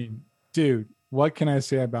 I mean, dude, what can I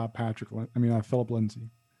say about Philip Lindsay?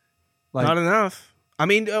 Like, not enough. I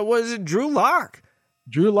mean, was it Drew Lock?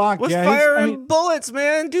 Drew Lock was firing bullets,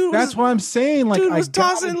 man. Dude, that's what I'm saying. Like, dude was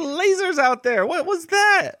tossing lasers out there. What was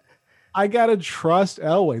that? I gotta trust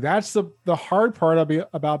Elway. That's the hard part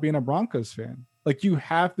about being a Broncos fan. Like,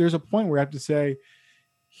 there's a point where you have to say,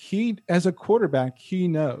 he, as a quarterback, he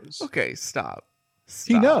knows. Okay, stop.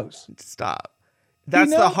 He knows. Stop.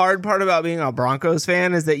 That's the hard part about being a Broncos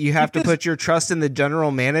fan, is that you have to put your trust in the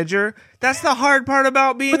general manager. That's the hard part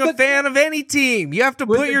about being a fan of any team. You have to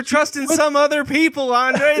put your trust in some other people,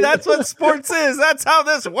 Andre. That's what sports is. That's how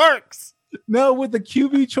this works. No, with the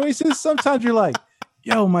QB choices, sometimes you're like,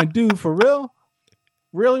 yo, my dude, for real?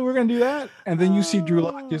 Really, we're going to do that? And then you see Drew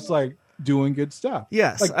Lock just like doing good stuff.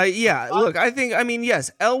 Yes. Look,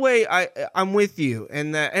 yes, Elway, I'm with you.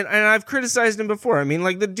 And I've criticized him before. I mean,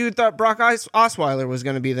 like, the dude thought Brock Osweiler was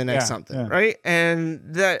going to be the next something, right? And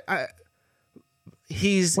that I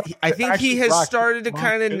think he has started to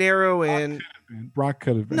kind of narrow in. Brock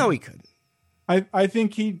could have been. No, he couldn't. I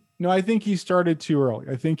think he started too early.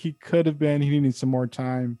 I think he could have been. He needed some more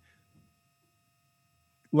time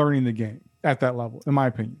learning the game at that level, in my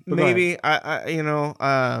opinion. But maybe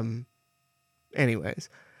anyways.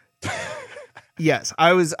 Yes,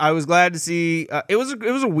 I was glad to see it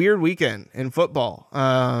was a weird weekend in football.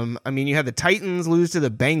 I mean, you had the Titans lose to the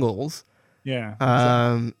Bengals. Yeah.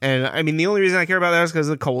 And I mean, the only reason I care about that is because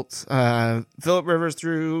of the Colts. Phillip Rivers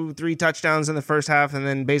threw 3 touchdowns in the first half and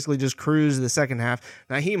then basically just cruised the second half.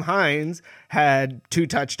 Nyheim Hines had 2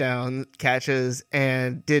 touchdown catches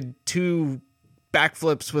and did 2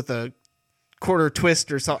 backflips with a quarter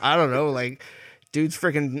twist or something. I don't know, like Dude's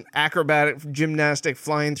freaking acrobatic gymnastic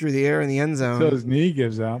flying through the air in the end zone. So his knee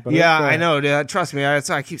gives out. But yeah, I know. Dude, trust me. I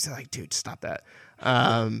keep saying, like, dude, stop that.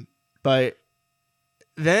 But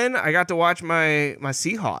then I got to watch my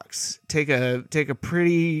Seahawks take a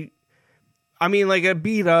pretty, I mean, like a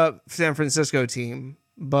beat up San Francisco team,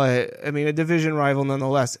 but I mean a division rival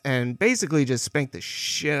nonetheless, and basically just spanked the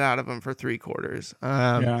shit out of them for 3 quarters.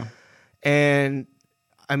 And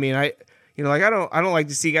I mean, I don't like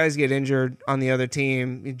to see guys get injured on the other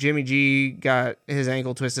team. Jimmy G got his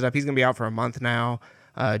ankle twisted up. He's going to be out for a month now.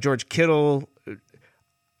 George Kittle,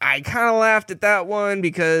 I kind of laughed at that one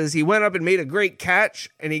because he went up and made a great catch,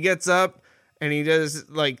 and he gets up and he does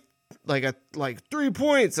like 3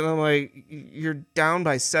 points, and I'm like, you're down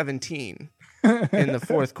by 17 in the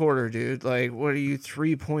fourth quarter, dude. Like, what are you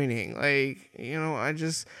 3-pointing? Like, you know,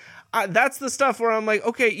 that's the stuff where I'm like,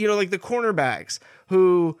 okay, you know, like the cornerbacks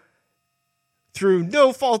who, through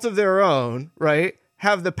no fault of their own, right,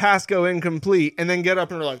 have the pass go incomplete and then get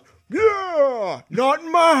up and are like, yeah, not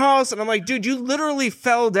in my house. And I'm like, dude, you literally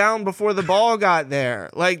fell down before the ball got there.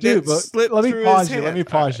 Like, dude, let me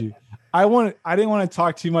pause you. I didn't want to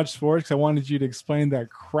talk too much sports because I wanted you to explain that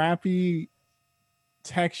crappy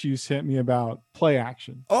text you sent me about play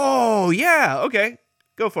action. Oh, yeah. Okay.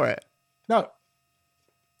 Go for it. No.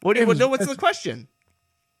 What's the question?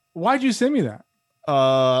 Why'd you send me that?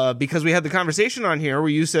 Because we had the conversation on here where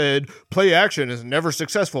you said play action is never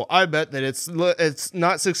successful. I bet that it's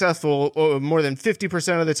not successful more than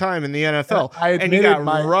 50% of the time in the NFL. And you got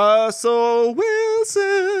Russell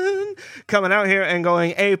Wilson coming out here and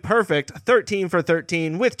going a perfect 13 for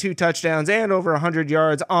 13 with 2 touchdowns and over 100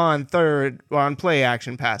 yards on play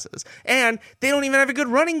action passes. And they don't even have a good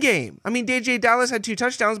running game. I mean, DJ Dallas had 2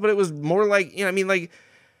 touchdowns, but it was more like, you know, I mean, like,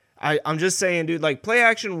 I'm just saying, dude, like play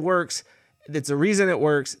action works. It's a reason it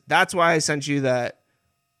works. That's why I sent you that.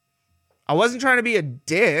 I wasn't trying to be a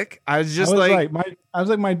dick. I was just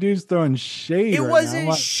my dude's throwing shade. It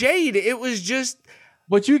wasn't shade. It was just.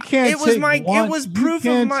 But you can't. It was proof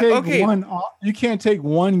of my. Okay. You can't take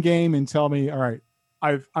one game and tell me, all right,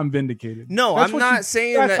 I'm vindicated. No, I'm not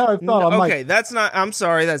saying that. That's how I felt. Okay, that's not. I'm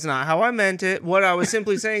sorry. That's not how I meant it. What I was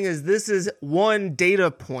simply saying is this is one data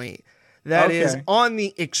point. That is on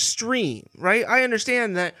the extreme, right? I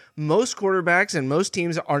understand that most quarterbacks and most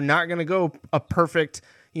teams are not going to go a perfect,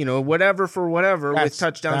 you know, whatever with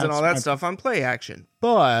touchdowns and all that stuff on play action.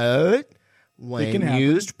 But when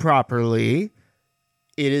used properly,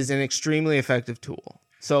 it is an extremely effective tool.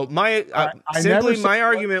 So my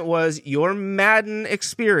argument was your Madden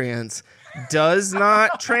experience does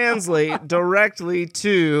not translate directly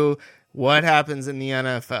to what happens in the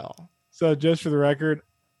NFL. So just for the record,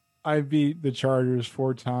 I beat the Chargers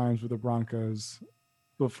 4 times with the Broncos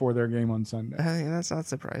before their game on Sunday. I think that's not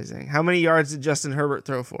surprising. How many yards did Justin Herbert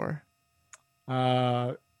throw for?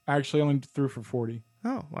 Actually only threw for 40.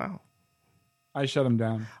 Oh, wow. I shut him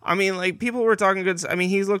down. I mean, like, people were talking good. I mean,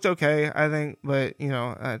 he's looked okay, I think, but, you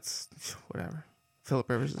know, that's whatever.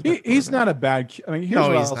 Phillip Rivers is he's not a bad. I mean, he's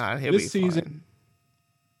not. He'll this be season. Fine.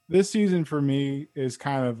 This season for me is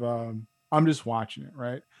kind of. I'm just watching it,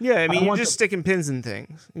 right? Yeah, I mean, you're just sticking pins in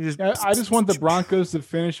things. I just want the Broncos to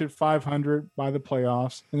finish at 500 by the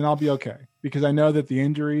playoffs, and then I'll be okay because I know that the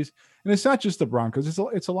injuries, and it's not just the Broncos;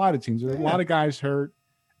 it's a lot of teams. There's a lot of guys hurt,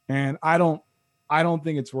 and I don't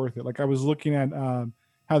think it's worth it. Like I was looking at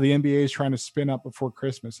how the NBA is trying to spin up before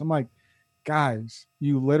Christmas. I'm like, guys,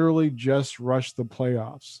 you literally just rushed the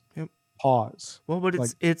playoffs. Yep. Pause. Well,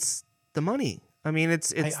 but it's the money. I mean,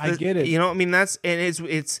 I get it. You know, I mean,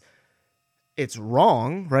 it's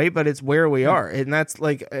wrong, right? But it's where we are. And that's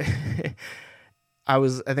like, I think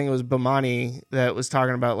it was Bomani that was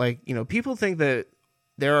talking about, like, you know, people think that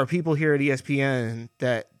there are people here at ESPN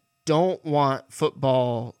that don't want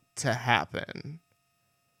football to happen.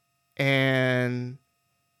 And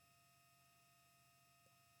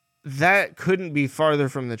that couldn't be farther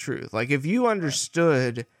from the truth. Like, if you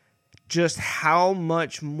understood just how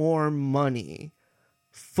much more money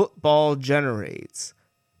football generates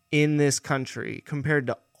in this country compared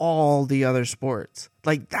to all the other sports,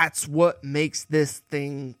 like, that's what makes this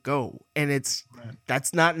thing go. And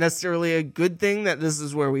that's not necessarily a good thing that this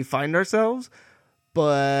is where we find ourselves,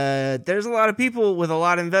 but there's a lot of people with a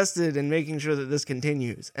lot invested in making sure that this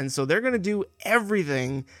continues. And so they're going to do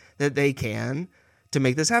everything that they can to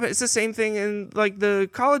make this happen. It's the same thing in, like, the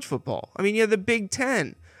college football. I mean, you have the Big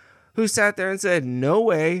Ten who sat there and said, no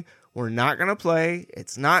way, we're not going to play.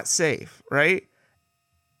 It's not safe, right?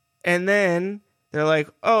 And then they're like,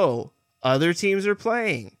 oh, other teams are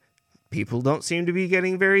playing. People don't seem to be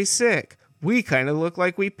getting very sick. We kind of look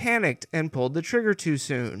like we panicked and pulled the trigger too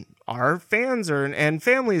soon. Our fans and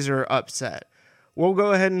families are upset. we'll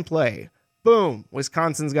go ahead and play. Boom,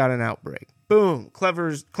 Wisconsin's got an outbreak. Boom,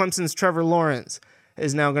 Clemson's Trevor Lawrence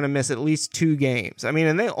is now going to miss at least 2 games. I mean,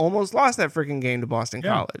 and they almost lost that freaking game to Boston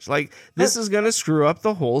College. Like, this is going to screw up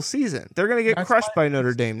the whole season. They're going to get crushed by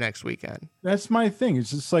Notre Dame next weekend. That's my thing.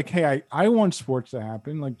 It's just like, hey, I want sports to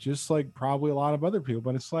happen, like just like probably a lot of other people,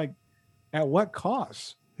 but it's like, at what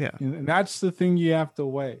cost? Yeah. And that's the thing you have to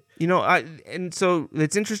weigh. You know, and so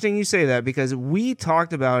it's interesting you say that because we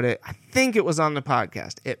talked about it. I think it was on the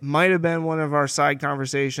podcast. It might have been one of our side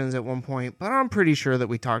conversations at one point, but I'm pretty sure that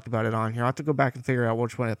we talked about it on here. I'll have to go back and figure out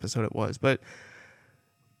which one episode it was. But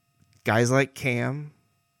guys like Cam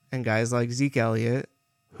and guys like Zeke Elliott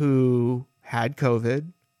who had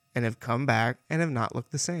COVID and have come back and have not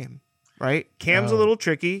looked the same. Right? Cam's a little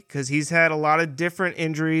tricky because he's had a lot of different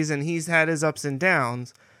injuries and he's had his ups and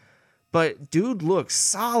downs. But dude looks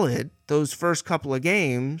solid those first couple of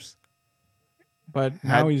games. But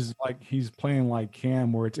now he's playing like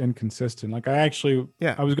Cam where it's inconsistent. Like I was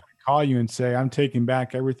going to call you and say I'm taking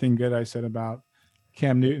back everything good I said about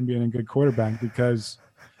Cam Newton being a good quarterback because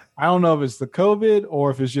I don't know if it's the COVID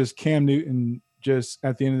or if it's just Cam Newton just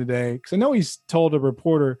at the end of the day. Because I know he's told a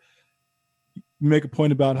reporter, make a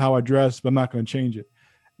point about how I dress, but I'm not going to change it.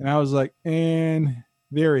 And I was like, and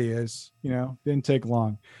there he is, didn't take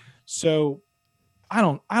long. So I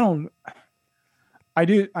am going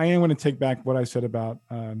to take back what I said about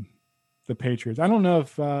the Patriots. I don't know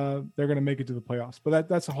if they're going to make it to the playoffs, but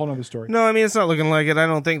that's a whole nother story. No, I mean, it's not looking like it. I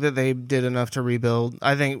don't think that they did enough to rebuild.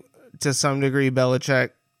 I think to some degree,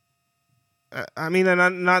 Belichick, I mean,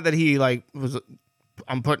 and not that he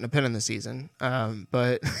I'm putting a pin in the season,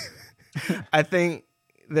 but I think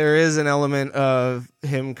there is an element of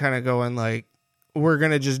him kind of going like, we're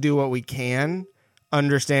going to just do what we can,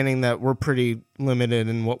 understanding that we're pretty limited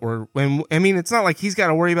in what I mean, it's not like he's got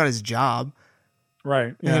to worry about his job.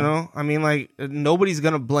 Right. Yeah. You know, I mean, like nobody's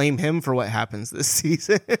going to blame him for what happens this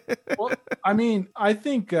season. Well, I mean, I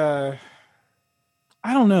think, I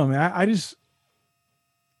don't know, man. I just,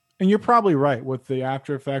 and you're probably right with the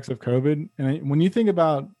after effects of COVID. And when you think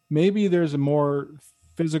about maybe there's a more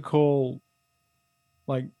physical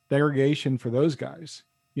like degradation for those guys,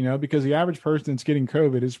 because the average person that's getting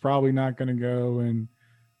COVID is probably not going to go and,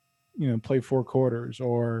 play 4 quarters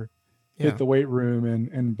or hit the weight room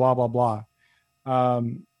and blah, blah, blah.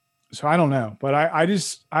 So I don't know, but I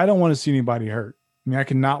don't want to see anybody hurt. I mean, I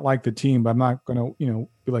can not like the team, but I'm not going to,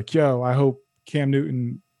 be like, yo, I hope Cam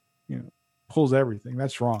Newton, pulls everything.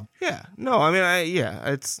 That's wrong. Yeah. No, I mean,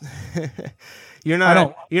 it's you're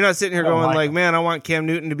not sitting here going like, man, I want Cam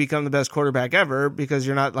Newton to become the best quarterback ever because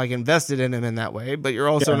you're not like invested in him in that way. But you're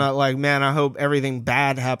also not like, man, I hope everything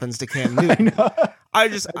bad happens to Cam Newton.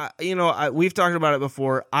 We've talked about it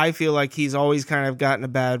before. I feel like he's always kind of gotten a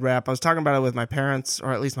bad rap. I was talking about it with my parents,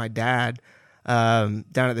 or at least my dad, down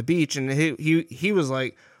at the beach. And he was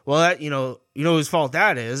like, well, that, whose fault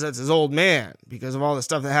that is? That's his old man because of all the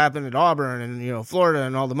stuff that happened at Auburn and, Florida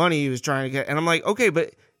and all the money he was trying to get. And I'm like, okay,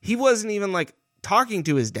 but he wasn't even like talking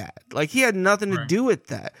to his dad. Like he had nothing to do with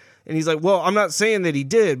that. And he's like, well, I'm not saying that he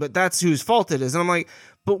did, but that's whose fault it is. And I'm like,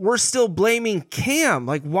 but we're still blaming Cam.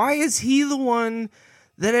 Like, why is he the one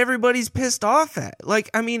that everybody's pissed off at? Like,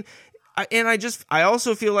 I mean, I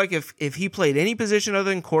also feel like if he played any position other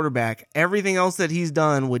than quarterback, everything else that he's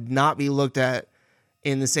done would not be looked at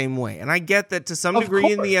in the same way. And I get that to some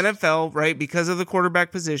degree in the NFL, right, because of the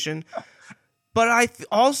quarterback position. But I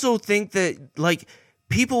also think that, like,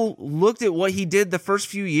 people looked at what he did the first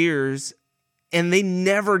few years and they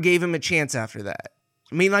never gave him a chance after that.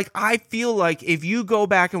 I mean, like, I feel like if you go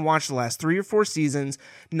back and watch the last 3 or 4 seasons,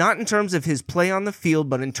 not in terms of his play on the field,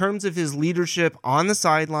 but in terms of his leadership on the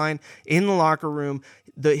sideline, in the locker room,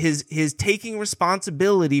 his taking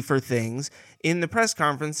responsibility for things in the press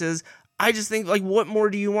conferences, I just think, like, what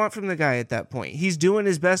more do you want from the guy at that point? He's doing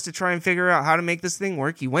his best to try and figure out how to make this thing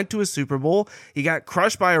work. He went to a Super Bowl. He got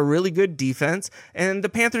crushed by a really good defense, and the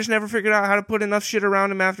Panthers never figured out how to put enough shit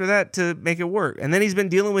around him after that to make it work. And then he's been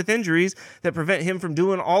dealing with injuries that prevent him from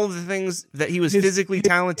doing all of the things that he was physically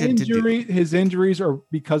talented to do. His injuries are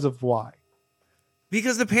because of why?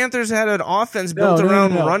 Because the Panthers had an offense built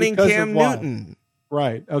around running Cam Newton.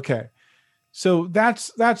 Right. Okay. So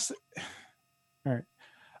that's all right.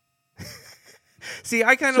 See,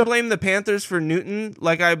 I kind of blame the Panthers for Newton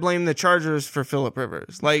like I blame the Chargers for Phillip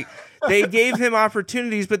Rivers. Like, they gave him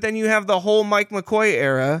opportunities, but then you have the whole Mike McCoy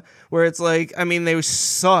era where it's like, I mean, they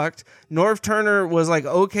sucked. Norv Turner was like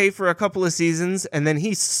okay for a couple of seasons, and then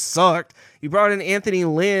he sucked. You brought in Anthony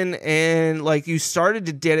Lynn, and like you started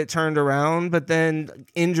to get it turned around, but then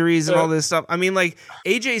injuries and all this stuff. I mean, like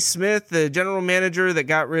AJ Smith, the general manager that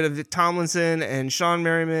got rid of Tomlinson and Sean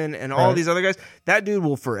Merriman and all these other guys, that dude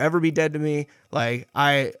will forever be dead to me. Like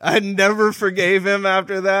I never forgave him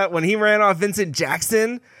after that. When he ran off Vincent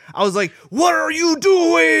Jackson, I was like, what are you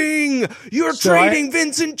doing? You're trading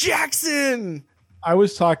Vincent Jackson. I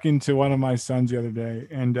was talking to one of my sons the other day,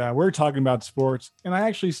 and we were talking about sports, and I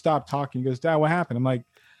actually stopped talking. He goes, Dad, what happened? I'm like,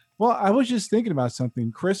 well, I was just thinking about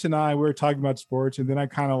something. Chris and we were talking about sports, and then I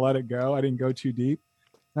kind of let it go. I didn't go too deep.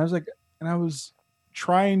 And I was like, and I was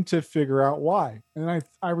trying to figure out why. And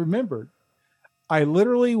I remembered. I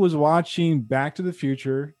literally was watching Back to the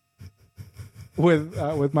Future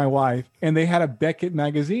with my wife, and they had a Beckett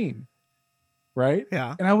magazine, right?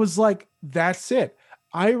 Yeah. And I was like, that's it.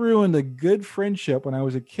 I ruined a good friendship when I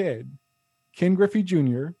was a kid, Ken Griffey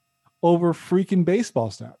Jr., over freaking baseball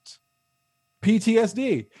stats.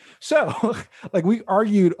 PTSD. So, like, we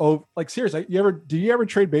argued over, like, seriously, do you ever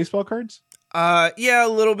trade baseball cards? Yeah, a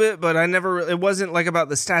little bit, but I never. It wasn't like about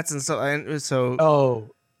the stats and stuff. So, oh,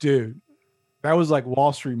 dude, that was like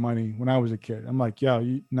Wall Street money when I was a kid. I'm like,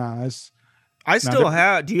 yo, I still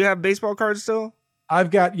have. Do you have baseball cards still?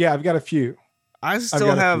 I've got a few. I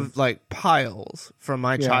still have like piles from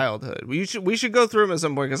my childhood. We should go through them at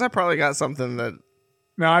some point because I probably got something that.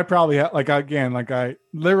 No, I probably have, like, again, like I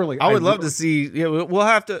would love to see. Yeah, we'll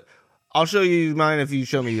have to. I'll show you mine if you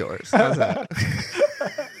show me yours. How's that?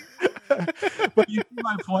 But you see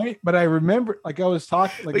my point. But I remember, like, I was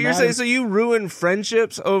talking. Like, but you're saying so you ruined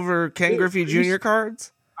friendships over Ken Griffey Jr.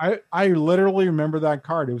 cards? I literally remember that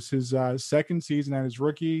card. It was his second season at his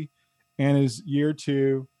rookie and his year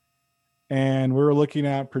 2. And we were looking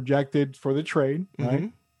at projected for the trade, right? Mm-hmm.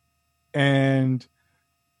 And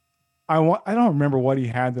I don't remember what he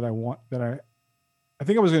had that I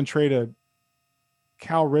think I was going to trade a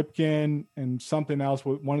Cal Ripken and something else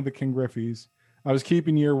with one of the Ken Griffeys. I was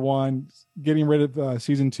keeping year 1, getting rid of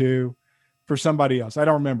season 2 for somebody else. I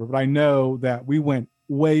don't remember, but I know that we went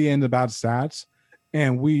way in about stats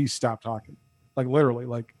and we stopped talking. Like, literally,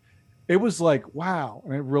 like, it was like, wow.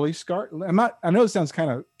 And it really scarred. I know it sounds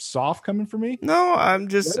kind of soft coming from me. No, I'm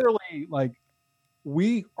just literally, like,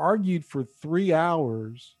 we argued for 3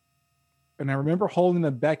 hours. And I remember holding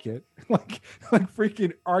a Beckett, like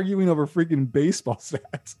freaking arguing over freaking baseball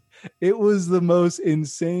stats. It was the most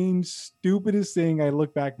insane, stupidest thing. I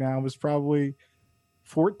look back now, it was probably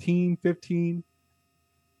 14, 15.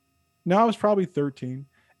 No, I was probably 13.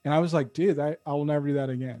 And I was like, dude, I will never do that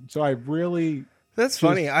again. So I really... That's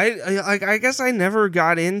funny. I guess I never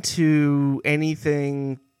got into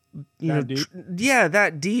anything,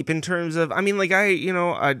 that deep in terms of. I mean, like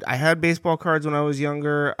I had baseball cards when I was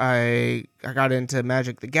younger. I got into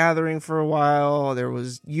Magic the Gathering for a while. There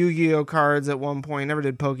was Yu-Gi-Oh cards at one point. Never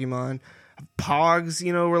did Pokemon. Pogs,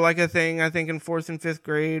 were like a thing. I think in 4th and 5th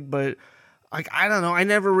grade, but like I don't know. I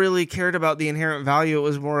never really cared about the inherent value. It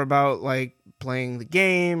was more about like playing the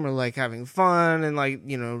game or like having fun and like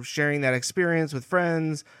sharing that experience with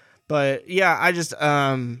friends. But yeah, I just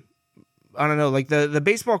I don't know, like the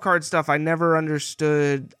baseball card stuff I never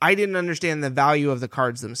understood. I didn't understand the value of the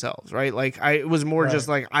cards themselves, right? Like it was more just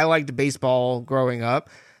like I liked baseball growing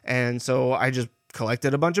up, and so I just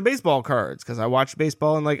collected a bunch of baseball cards because I watched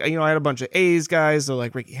baseball, and like I had a bunch of A's guys, so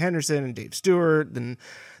like Ricky Henderson and Dave Stewart and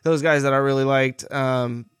those guys that I really liked.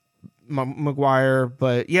 McGuire,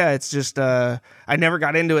 but yeah, it's just I never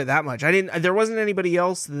got into it that much. There wasn't anybody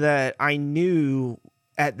else that I knew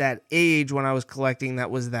at that age when I was collecting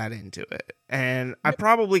that was that into it, and I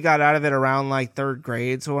probably got out of it around like 3rd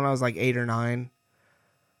grade. So when I was like 8 or 9,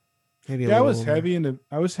 maybe. I was heavy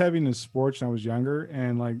into sports when I was younger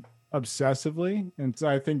and like obsessively, and so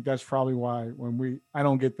I think that's probably why I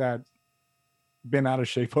don't get that bent out of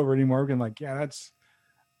shape over anymore. And like, yeah,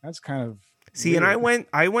 that's kind of. See, weird. And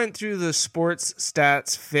I went through the sports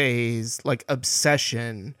stats phase, like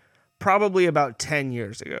obsession, probably about 10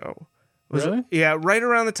 years ago. Really? Yeah, right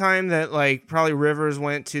around the time that like probably Rivers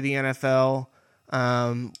went to the NFL,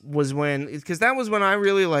 was because that was when I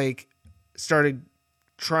really like started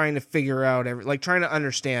trying to figure out trying to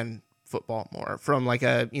understand football more from like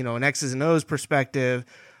a an X's and O's perspective.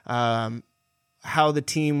 How the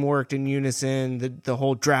team worked in unison, the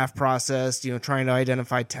whole draft process, trying to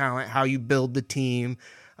identify talent, how you build the team,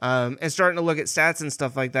 and starting to look at stats and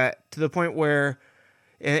stuff like that to the point where,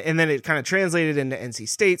 and then it kind of translated into NC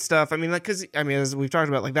State stuff. I mean, as we've talked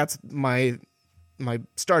about, like that's my my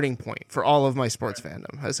starting point for all of my sports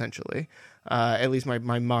fandom, essentially. At least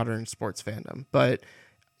my modern sports fandom. But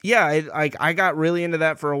yeah, I got really into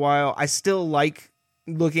that for a while. I still like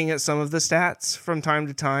looking at some of the stats from time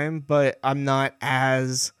to time, but I'm not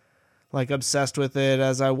as like obsessed with it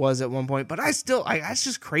as I was at one point. But that's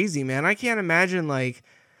just crazy, man. I can't imagine like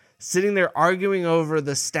sitting there arguing over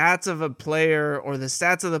the stats of a player or the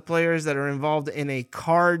stats of the players that are involved in a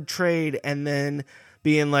card trade and then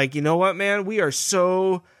being like, you know what, man, we are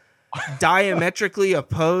so diametrically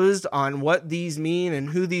opposed on what these mean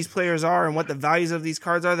and who these players are and what the values of these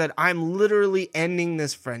cards are that I'm literally ending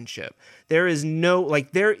this friendship. There is no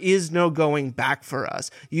going back for us.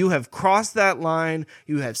 You have crossed that line.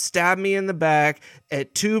 You have stabbed me in the back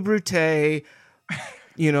at 2 Brute.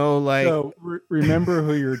 You know, like, so remember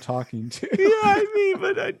who you're talking to. Yeah, I mean,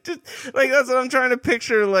 but I just like, that's what I'm trying to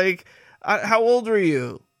picture. Like, how old were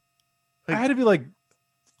you? Like, I had to be like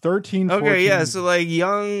 13, 14. Okay, yeah, so like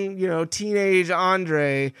young, teenage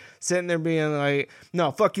Andre sitting there being like,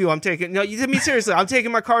 no, fuck you, I'm taking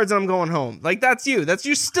my cards and I'm going home. Like, that's you.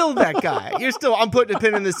 You're still that guy. I'm putting a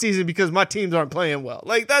pin in this season because my teams aren't playing well.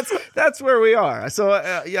 Like, that's where we are. So,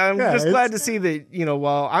 I'm just glad to see that,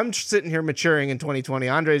 while I'm sitting here maturing in 2020,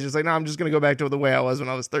 Andre's just like, no, I'm just going to go back to the way I was when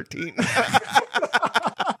I was 13.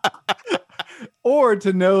 Or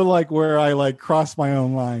to know like where I like cross my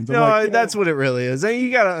own lines. That's what it really is. I mean,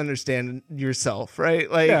 you got to understand yourself,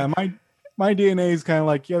 right? Like, yeah, my DNA is kind of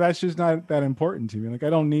like, yeah, that's just not that important to me. Like, I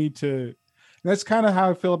don't need to. And that's kind of how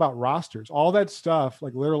I feel about rosters. All that stuff,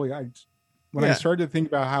 like literally, I started to think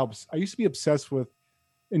about how I used to be obsessed with.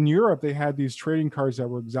 In Europe, they had these trading cards that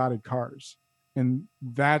were exotic cars, and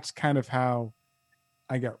that's kind of how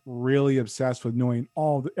I got really obsessed with knowing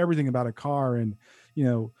everything about a car and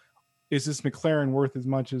is this McLaren worth as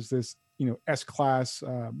much as this, S-Class,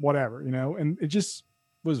 whatever, and it just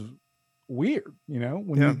was weird,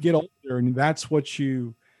 when you get older and that's what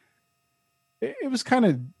it was kind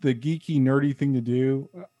of the geeky, nerdy thing to do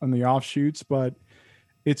on the offshoots, but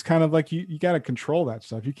it's kind of like you got to control that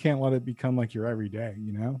stuff. You can't let it become like your everyday,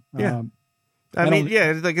 Yeah. I mean,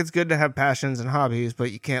 like it's good to have passions and hobbies,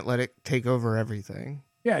 but you can't let it take over everything.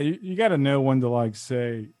 Yeah. You got to know when to like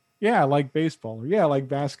say, yeah, I like baseball, or yeah, I like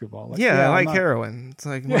basketball. Like, I like heroin. It's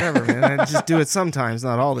like, whatever, man. I just do it sometimes,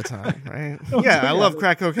 not all the time, right? I love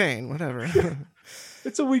crack cocaine, whatever.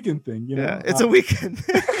 It's a weekend thing, Yeah, it's a weekend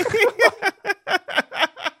thing.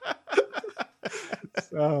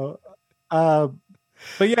 So,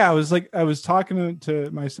 but yeah, I was talking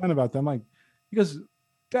to my son about them. Like, he goes,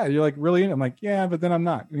 Dad, you're like really in it? I'm like, yeah, but then I'm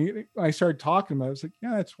not. And I started talking about it. I was like,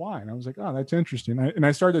 yeah, that's why. And I was like, oh, that's interesting. And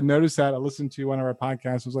I started to notice that. I listened to one of our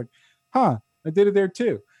podcasts. I was like, huh, I did it there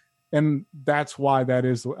too. And that's why that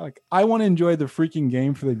is like, I want to enjoy the freaking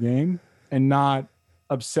game for the game and not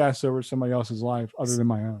obsess over somebody else's life other than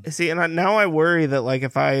my own. See, and now I worry that like,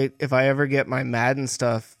 if I ever get my Madden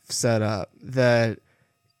stuff set up, that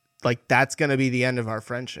like, that's going to be the end of our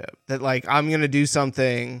friendship. That like, I'm going to do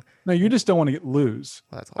something. No, you just don't want to lose.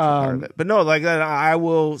 Well, that's also part of it. But no, like I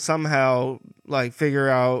will somehow like figure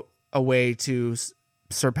out a way to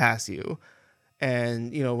surpass you.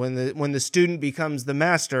 And when the student becomes the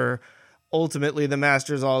master, ultimately the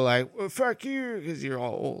master's all like, well, "Fuck you," because you're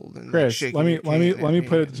all old. And Chris, let me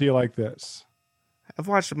put it to you like this. I've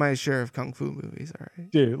watched my share of kung fu movies. All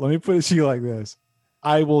right, dude. Let me put it to you like this.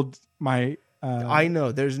 I will I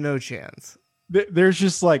know there's no chance. There's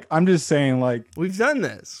just like, I'm just saying, like, we've done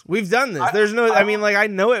this. There's no, I mean, like, I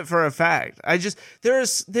know it for a fact. I just,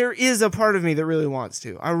 there is a part of me that really wants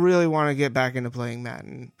to. I really want to get back into playing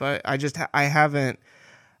Madden, but I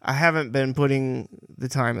haven't been putting the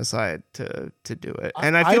time aside to do it.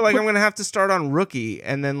 And I feel like I'm going to have to start on rookie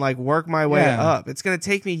and then like work my way up. It's going to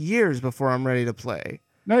take me years before I'm ready to play.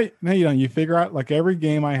 No, you don't. You figure out like every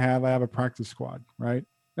game I have a practice squad, right?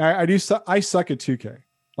 I suck at 2K.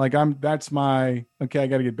 Like that's my, okay, I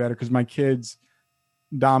got to get better because my kids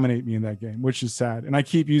dominate me in that game, which is sad. And I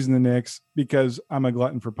keep using the Knicks because I'm a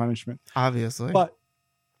glutton for punishment. Obviously. But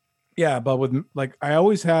with like, I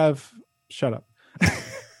always have, shut up.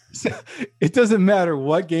 It doesn't matter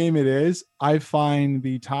what game it is. I find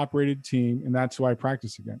the top rated team and that's who I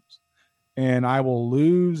practice against. And I will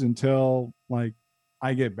lose until like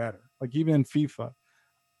I get better. Like even in FIFA,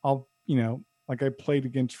 I'll, like I played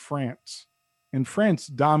against France. And France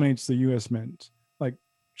dominates the U.S. men's. Like,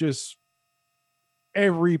 just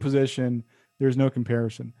every position, there's no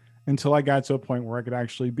comparison. Until I got to a point where I could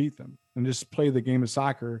actually beat them and just play the game of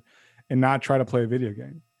soccer and not try to play a video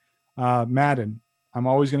game. Madden, I'm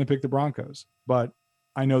always going to pick the Broncos, but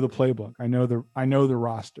I know the playbook. I know the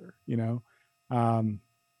roster.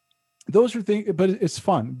 Those are things, but it's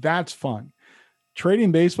fun. That's fun.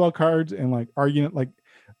 trading baseball cards and like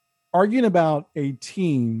arguing about a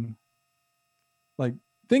team. Like,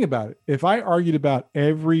 think about it. If I argued about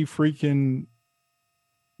every freaking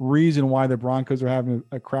reason why the Broncos are having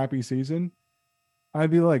a crappy season,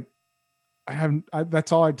 I'd be like,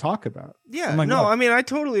 that's all I'd talk about. Yeah, like, no, I mean, I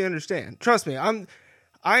totally understand. Trust me, I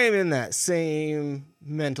am in that same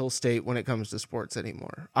mental state when it comes to sports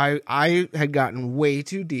anymore. I had gotten way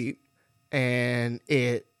too deep, and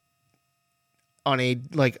it on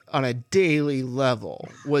a daily level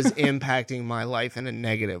was impacting my life in a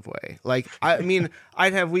negative way. Like, I mean,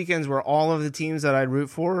 I'd have weekends where all of the teams that I'd root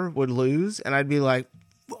for would lose, and I'd be like,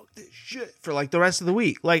 fuck this shit for like the rest of the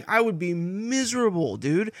week. Like, I would be miserable,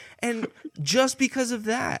 dude. And just because of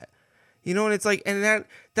that, you know, and it's like, and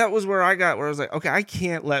that was where I was like, okay, I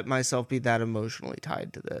can't let myself be that emotionally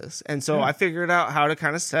tied to this. And so I figured out how to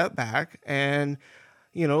kind of step back and,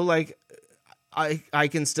 you know, like, I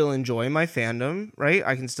can still enjoy my fandom, right?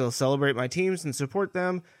 I can still celebrate my teams and support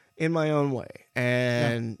them in my own way.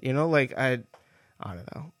 And, you know, like, I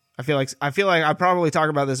don't know. I feel like I probably talk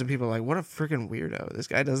about this and people are like, what a freaking weirdo. This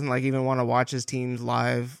guy doesn't like even want to watch his teams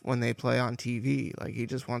live when they play on TV. Like, he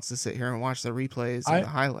just wants to sit here and watch the replays and the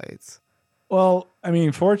highlights. Well, I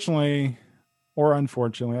mean, fortunately or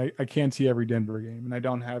unfortunately, I can't see every Denver game, and I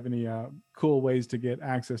don't have any cool ways to get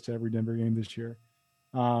access to every Denver game this year.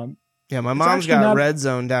 Yeah, my mom's got Red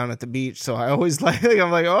Zone down at the beach, so I always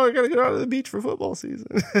I'm like, oh, I gotta get out of the beach for football season.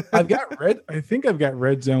 I think I've got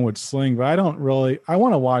Red Zone with Sling, but I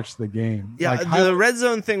want to watch the game. Yeah, like, the Red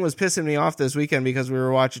Zone thing was pissing me off this weekend because we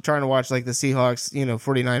were trying to watch like the Seahawks,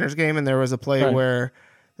 49ers game, and there was a play where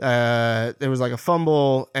there was like a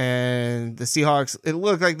fumble, and the Seahawks, it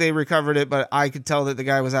looked like they recovered it, but I could tell that the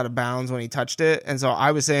guy was out of bounds when he touched it. And so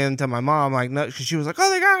I was saying to my mom, like, no, because she was like, oh,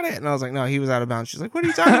 they got it. And I was like, no, he was out of bounds. She's like, what are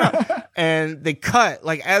you talking about? And they cut,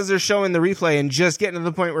 like, as they're showing the replay and just getting to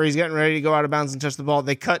the point where he's getting ready to go out of bounds and touch the ball,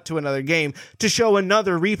 they cut to another game to show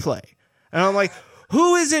another replay. And I'm like,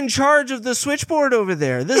 who is in charge of the switchboard over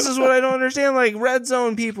there? This is what I don't understand. Like, Red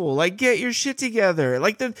Zone people, like, get your shit together.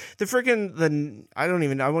 Like, the freaking, I won't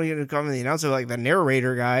even call him the announcer, like, the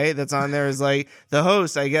narrator guy that's on there is like, the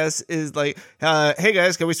host, I guess, is like, hey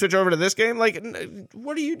guys, can we switch over to this game? Like,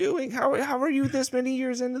 what are you doing? How are you this many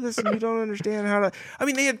years into this and you don't understand how to, I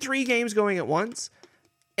mean, they had 3 games going at once.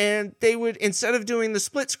 And they would, instead of doing the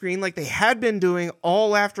split screen like they had been doing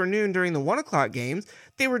all afternoon during the 1:00 games,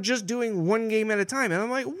 they were just doing one game at a time. And I'm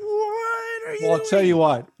like, what are you doing? I'll tell you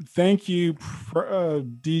what. Thank you,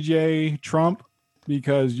 DJ Trump,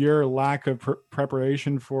 because your lack of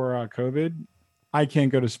preparation for COVID, I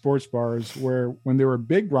can't go to sports bars where when there were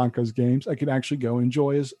big Broncos games, I could actually go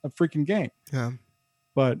enjoy as a freaking game. Yeah.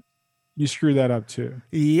 But you screw that up too.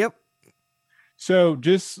 Yep. So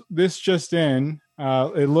just in,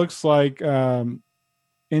 it looks like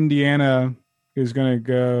Indiana is going to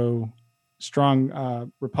go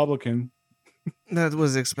strong Republican. That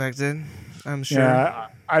was expected, I'm sure. Yeah,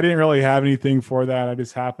 I didn't really have anything for that. I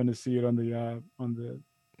just happened to see it on the.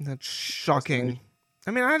 That's shocking.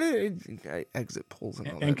 I mean, I exit polls and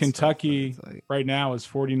all that. And Kentucky right now is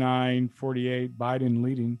 49-48, Biden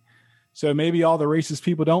leading. So maybe all the racist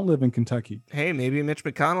people don't live in Kentucky. Hey, maybe Mitch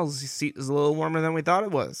McConnell's seat is a little warmer than we thought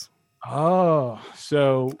it was. Oh,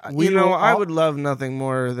 so I would love nothing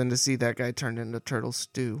more than to see that guy turned into turtle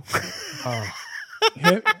stew. Oh.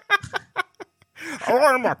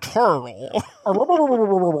 I'm a turtle.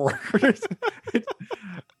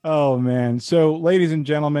 Oh man! So, ladies and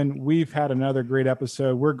gentlemen, we've had another great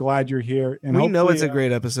episode. We're glad you're here, and we know it's a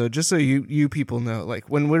great episode. Just so you people know, like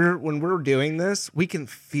when we're doing this, we can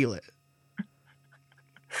feel it.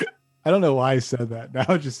 I don't know why I said that. Now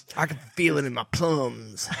I can feel it in my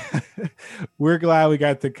plums. We're glad we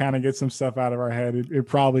got to kind of get some stuff out of our head. It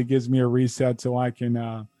probably gives me a reset so I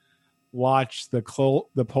can watch the poll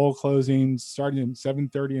closings starting at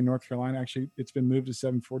 7:30 in North Carolina. Actually, it's been moved to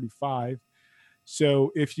 7:45.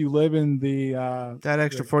 So if you live in that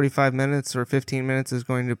extra 45 minutes or 15 minutes is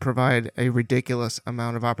going to provide a ridiculous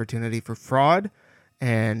amount of opportunity for fraud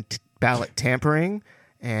and ballot tampering.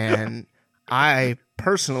 And I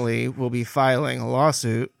personally will be filing a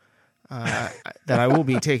lawsuit that I will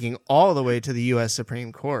be taking all the way to the U.S.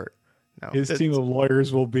 Supreme Court. No, his team of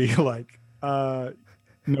lawyers will be like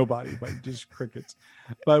nobody, like just crickets.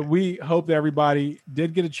 But we hope that everybody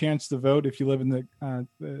did get a chance to vote if you live in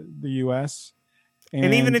the U.S.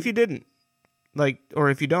 And even if you didn't, or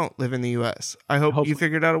if you don't live in the U.S., I hope you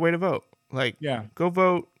figured out a way to vote. Go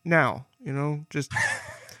vote now. Just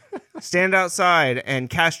stand outside and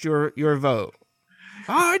cast your vote.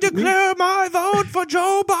 I declare my vote for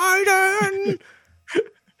Joe Biden.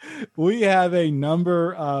 We have a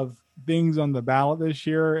number of things on the ballot this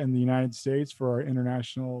year in the United States for our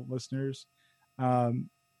international listeners.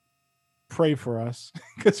 Pray for us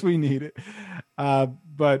because we need it.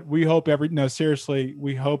 But we hope seriously,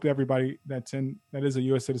 we hope everybody that is a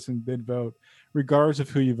U.S. citizen did vote, regardless of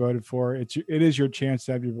who you voted for. It is your chance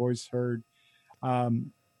to have your voice heard.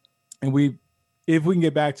 And if we can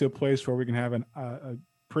get back to a place where we can have a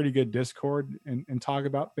pretty good discord and talk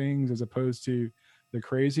about things as opposed to the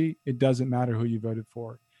crazy, it doesn't matter who you voted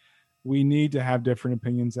for. We need to have different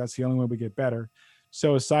opinions. That's the only way we get better.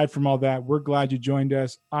 So aside from all that, we're glad you joined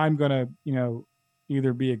us. I'm going to,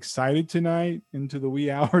 either be excited tonight into the wee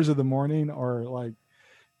hours of the morning or like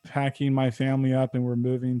packing my family up and we're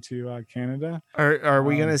moving to Canada. Are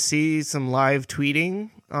we going to see some live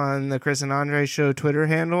tweeting on the Chris and Andre Show Twitter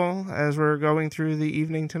handle as we're going through the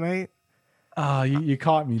evening tonight? You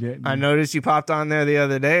caught me, didn't you? I noticed you popped on there the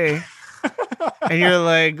other day. And you're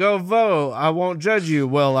like, go vote. I won't judge you.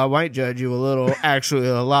 Well, I might judge you a little, actually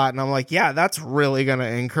a lot. And I'm like, yeah, that's really going to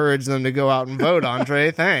encourage them to go out and vote,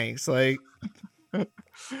 Andre. Thanks. Like,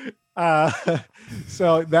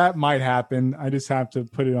 so that might happen. I just have to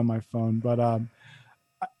put it on my phone. But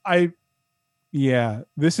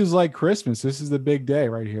this is like Christmas. This is the big day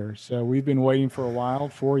right here. So we've been waiting for a while,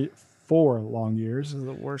 4 long years. This is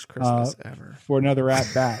the worst Christmas ever. For another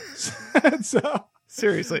at bat. So.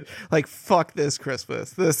 Seriously, like fuck this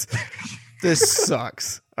Christmas. This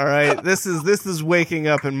sucks. All right, this is waking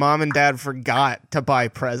up and mom and dad forgot to buy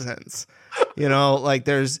presents. Like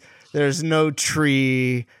there's no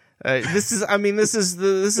tree. This is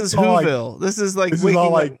Whoville. This is like this is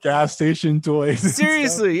all like gas station toys.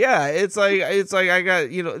 Seriously, yeah. It's like I got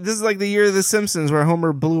this is like the year of The Simpsons where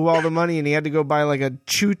Homer blew all the money and he had to go buy like a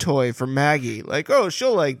chew toy for Maggie. Like, oh,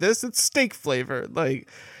 she'll like this. It's steak flavored. Like,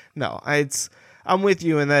 no, I'm with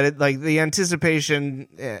you in that it, like the anticipation,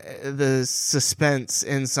 the suspense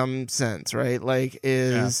in some sense, right? Like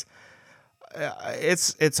it's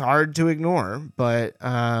hard to ignore, but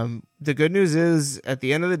the good news is at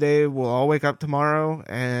the end of the day, we'll all wake up tomorrow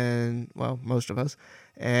and most of us,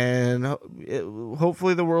 and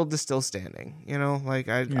hopefully the world is still standing, like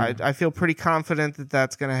I feel pretty confident that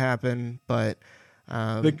that's going to happen, but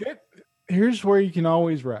here's where you can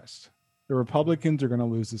always rest. The Republicans are going to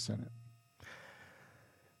lose the Senate.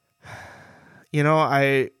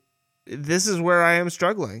 This is where I am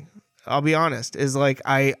struggling. I'll be honest, is like,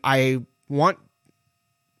 I want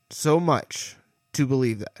so much to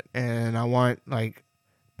believe that. And I want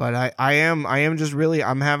but I am just really,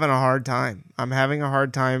 I'm having a hard time. I'm having a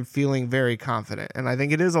hard time feeling very confident. And I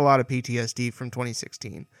think it is a lot of PTSD from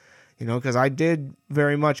 2016, cause I did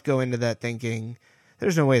very much go into that thinking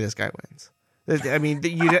there's no way this guy wins. I mean,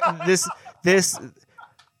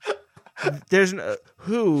 there's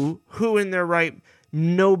who in their right,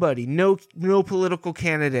 nobody, no political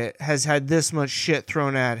candidate has had this much shit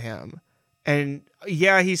thrown at him. And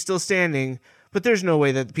yeah, he's still standing, but there's no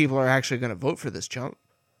way that people are actually going to vote for this chump.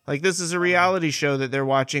 Like, this is a reality show that they're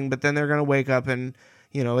watching, but then they're going to wake up and,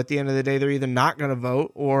 at the end of the day, they're either not going to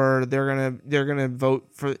vote or they're going to vote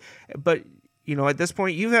for, but at this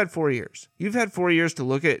point, you've had 4 years. You've had 4 years to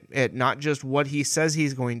look at not just what he says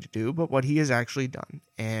he's going to do, but what he has actually done.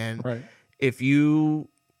 And if you,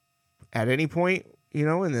 at any point,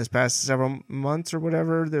 in this past several months or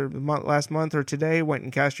whatever, last month or today, went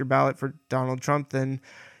and cast your ballot for Donald Trump, then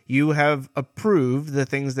you have approved the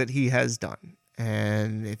things that he has done.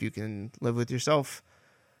 And if you can live with yourself,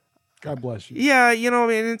 God bless you. Yeah,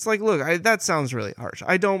 it's like, look, that sounds really harsh.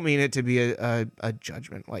 I don't mean it to be a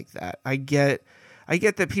judgment like that. I get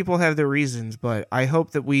that people have their reasons, but I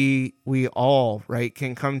hope that we all, right,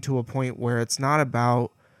 can come to a point where it's not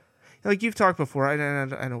about, like you've talked before. I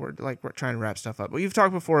know we're trying to wrap stuff up, but you've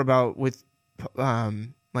talked before about with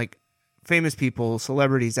like famous people,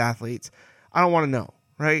 celebrities, athletes. I don't want to know,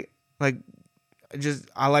 right? Like,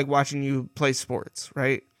 I like watching you play sports,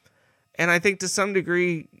 right? And I think to some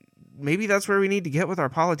degree, maybe that's where we need to get with our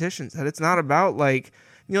politicians, that it's not about like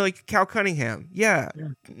Cal Cunningham. Yeah,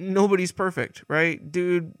 nobody's perfect, right?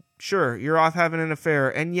 Dude, sure, you're off having an affair.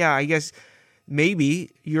 And yeah, I guess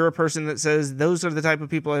maybe you're a person that says those are the type of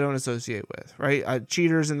people I don't associate with, right?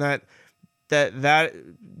 Cheaters, and that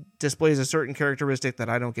displays a certain characteristic that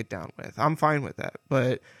I don't get down with. I'm fine with that.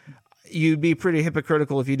 But you'd be pretty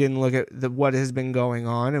hypocritical if you didn't look at what has been going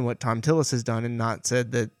on and what Tom Tillis has done and not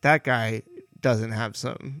said that guy doesn't have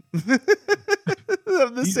some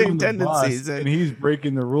of the same tendencies, and he's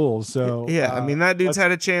breaking the rules. So yeah, I mean, that dude's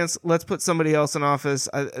had a chance. Let's put somebody else in office.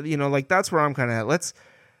 Like, that's where I'm kind of at.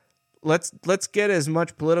 Let's get as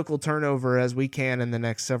much political turnover as we can in the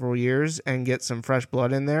next several years and get some fresh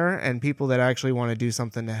blood in there and people that actually want to do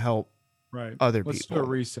something to help Right. other Let's people. do a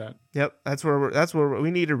reset. Yep, that's where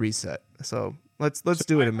we need a reset. So let's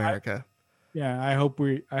do it, America. Yeah, I hope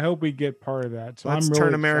we get part of that. So Let's I'm really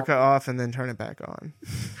turn America off and then turn it back on.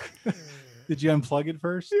 Did you unplug it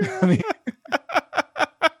first? I mean,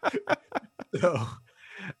 so,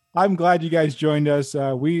 I'm glad you guys joined us.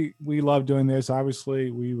 We love doing this. Obviously,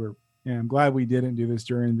 I'm glad we didn't do this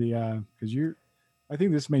during the because I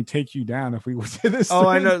think this may take you down if we did this. Oh,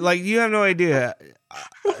 I know. Like, you have no idea.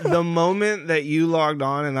 The moment that you logged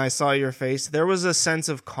on and I saw your face, there was a sense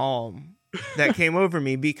of calm that came over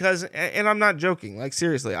me because, and I'm not joking, like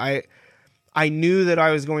seriously, I knew that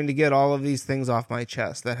I was going to get all of these things off my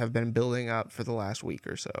chest that have been building up for the last week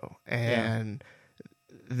or so. And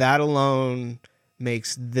that alone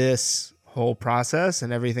makes this whole process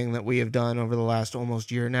and everything that we have done over the last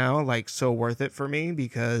almost year now, like, so worth it for me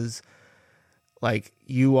because, like,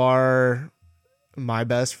 you are my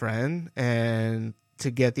best friend, and to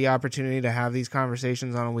get the opportunity to have these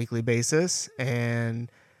conversations on a weekly basis and,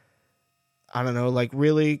 I don't know, like,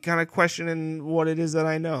 really kind of questioning what it is that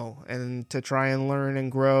I know and to try and learn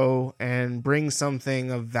and grow and bring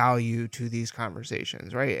something of value to these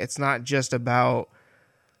conversations, right? It's not just about,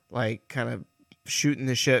 like, kind of shooting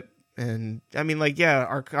the shit. And I mean, like, yeah,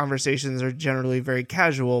 our conversations are generally very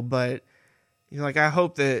casual, but, you know, like, I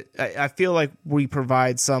hope that I feel like we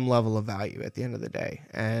provide some level of value at the end of the day.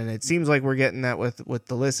 And it seems like we're getting that with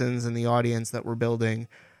the listens and the audience that we're building.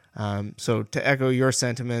 So to echo your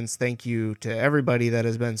sentiments, thank you to everybody that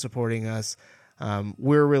has been supporting us.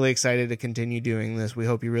 We're really excited to continue doing this. We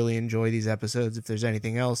hope you really enjoy these episodes. If there's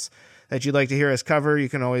anything else that you'd like to hear us cover, you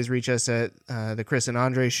can always reach us at the Chris and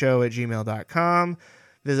Andre Show at gmail.com.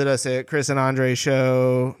 Visit us at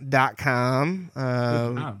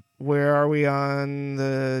chrisandandreshow.com. Where are we on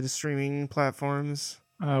the streaming platforms?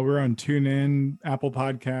 We're on TuneIn, Apple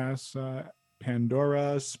Podcasts,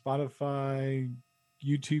 Pandora, Spotify,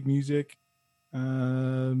 YouTube Music.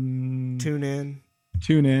 TuneIn.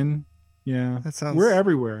 Yeah. That sounds... We're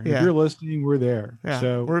everywhere. Yeah. If you're listening, we're there. Yeah.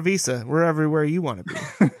 So we're Visa. We're everywhere you want to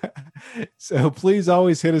be. So please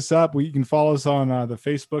always hit us up. You can follow us on the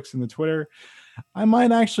Facebooks and the Twitter. I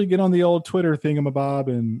might actually get on the old Twitter thingamabob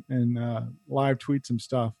and live tweet some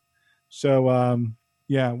stuff. So,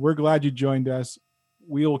 yeah, we're glad you joined us.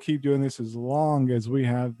 We will keep doing this as long as we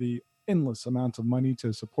have the endless amounts of money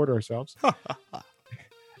to support ourselves.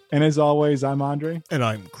 And as always, I'm Andre. And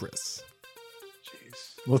I'm Chris.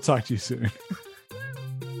 Jeez. We'll talk to you soon.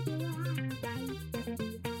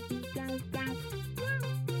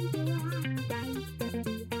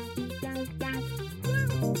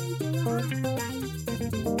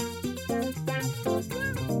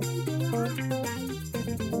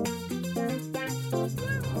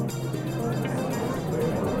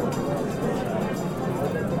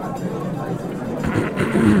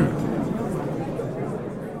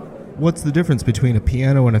 What's the difference between a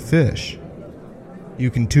piano and a fish? You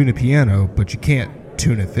can tune a piano, but you can't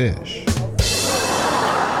tune a fish.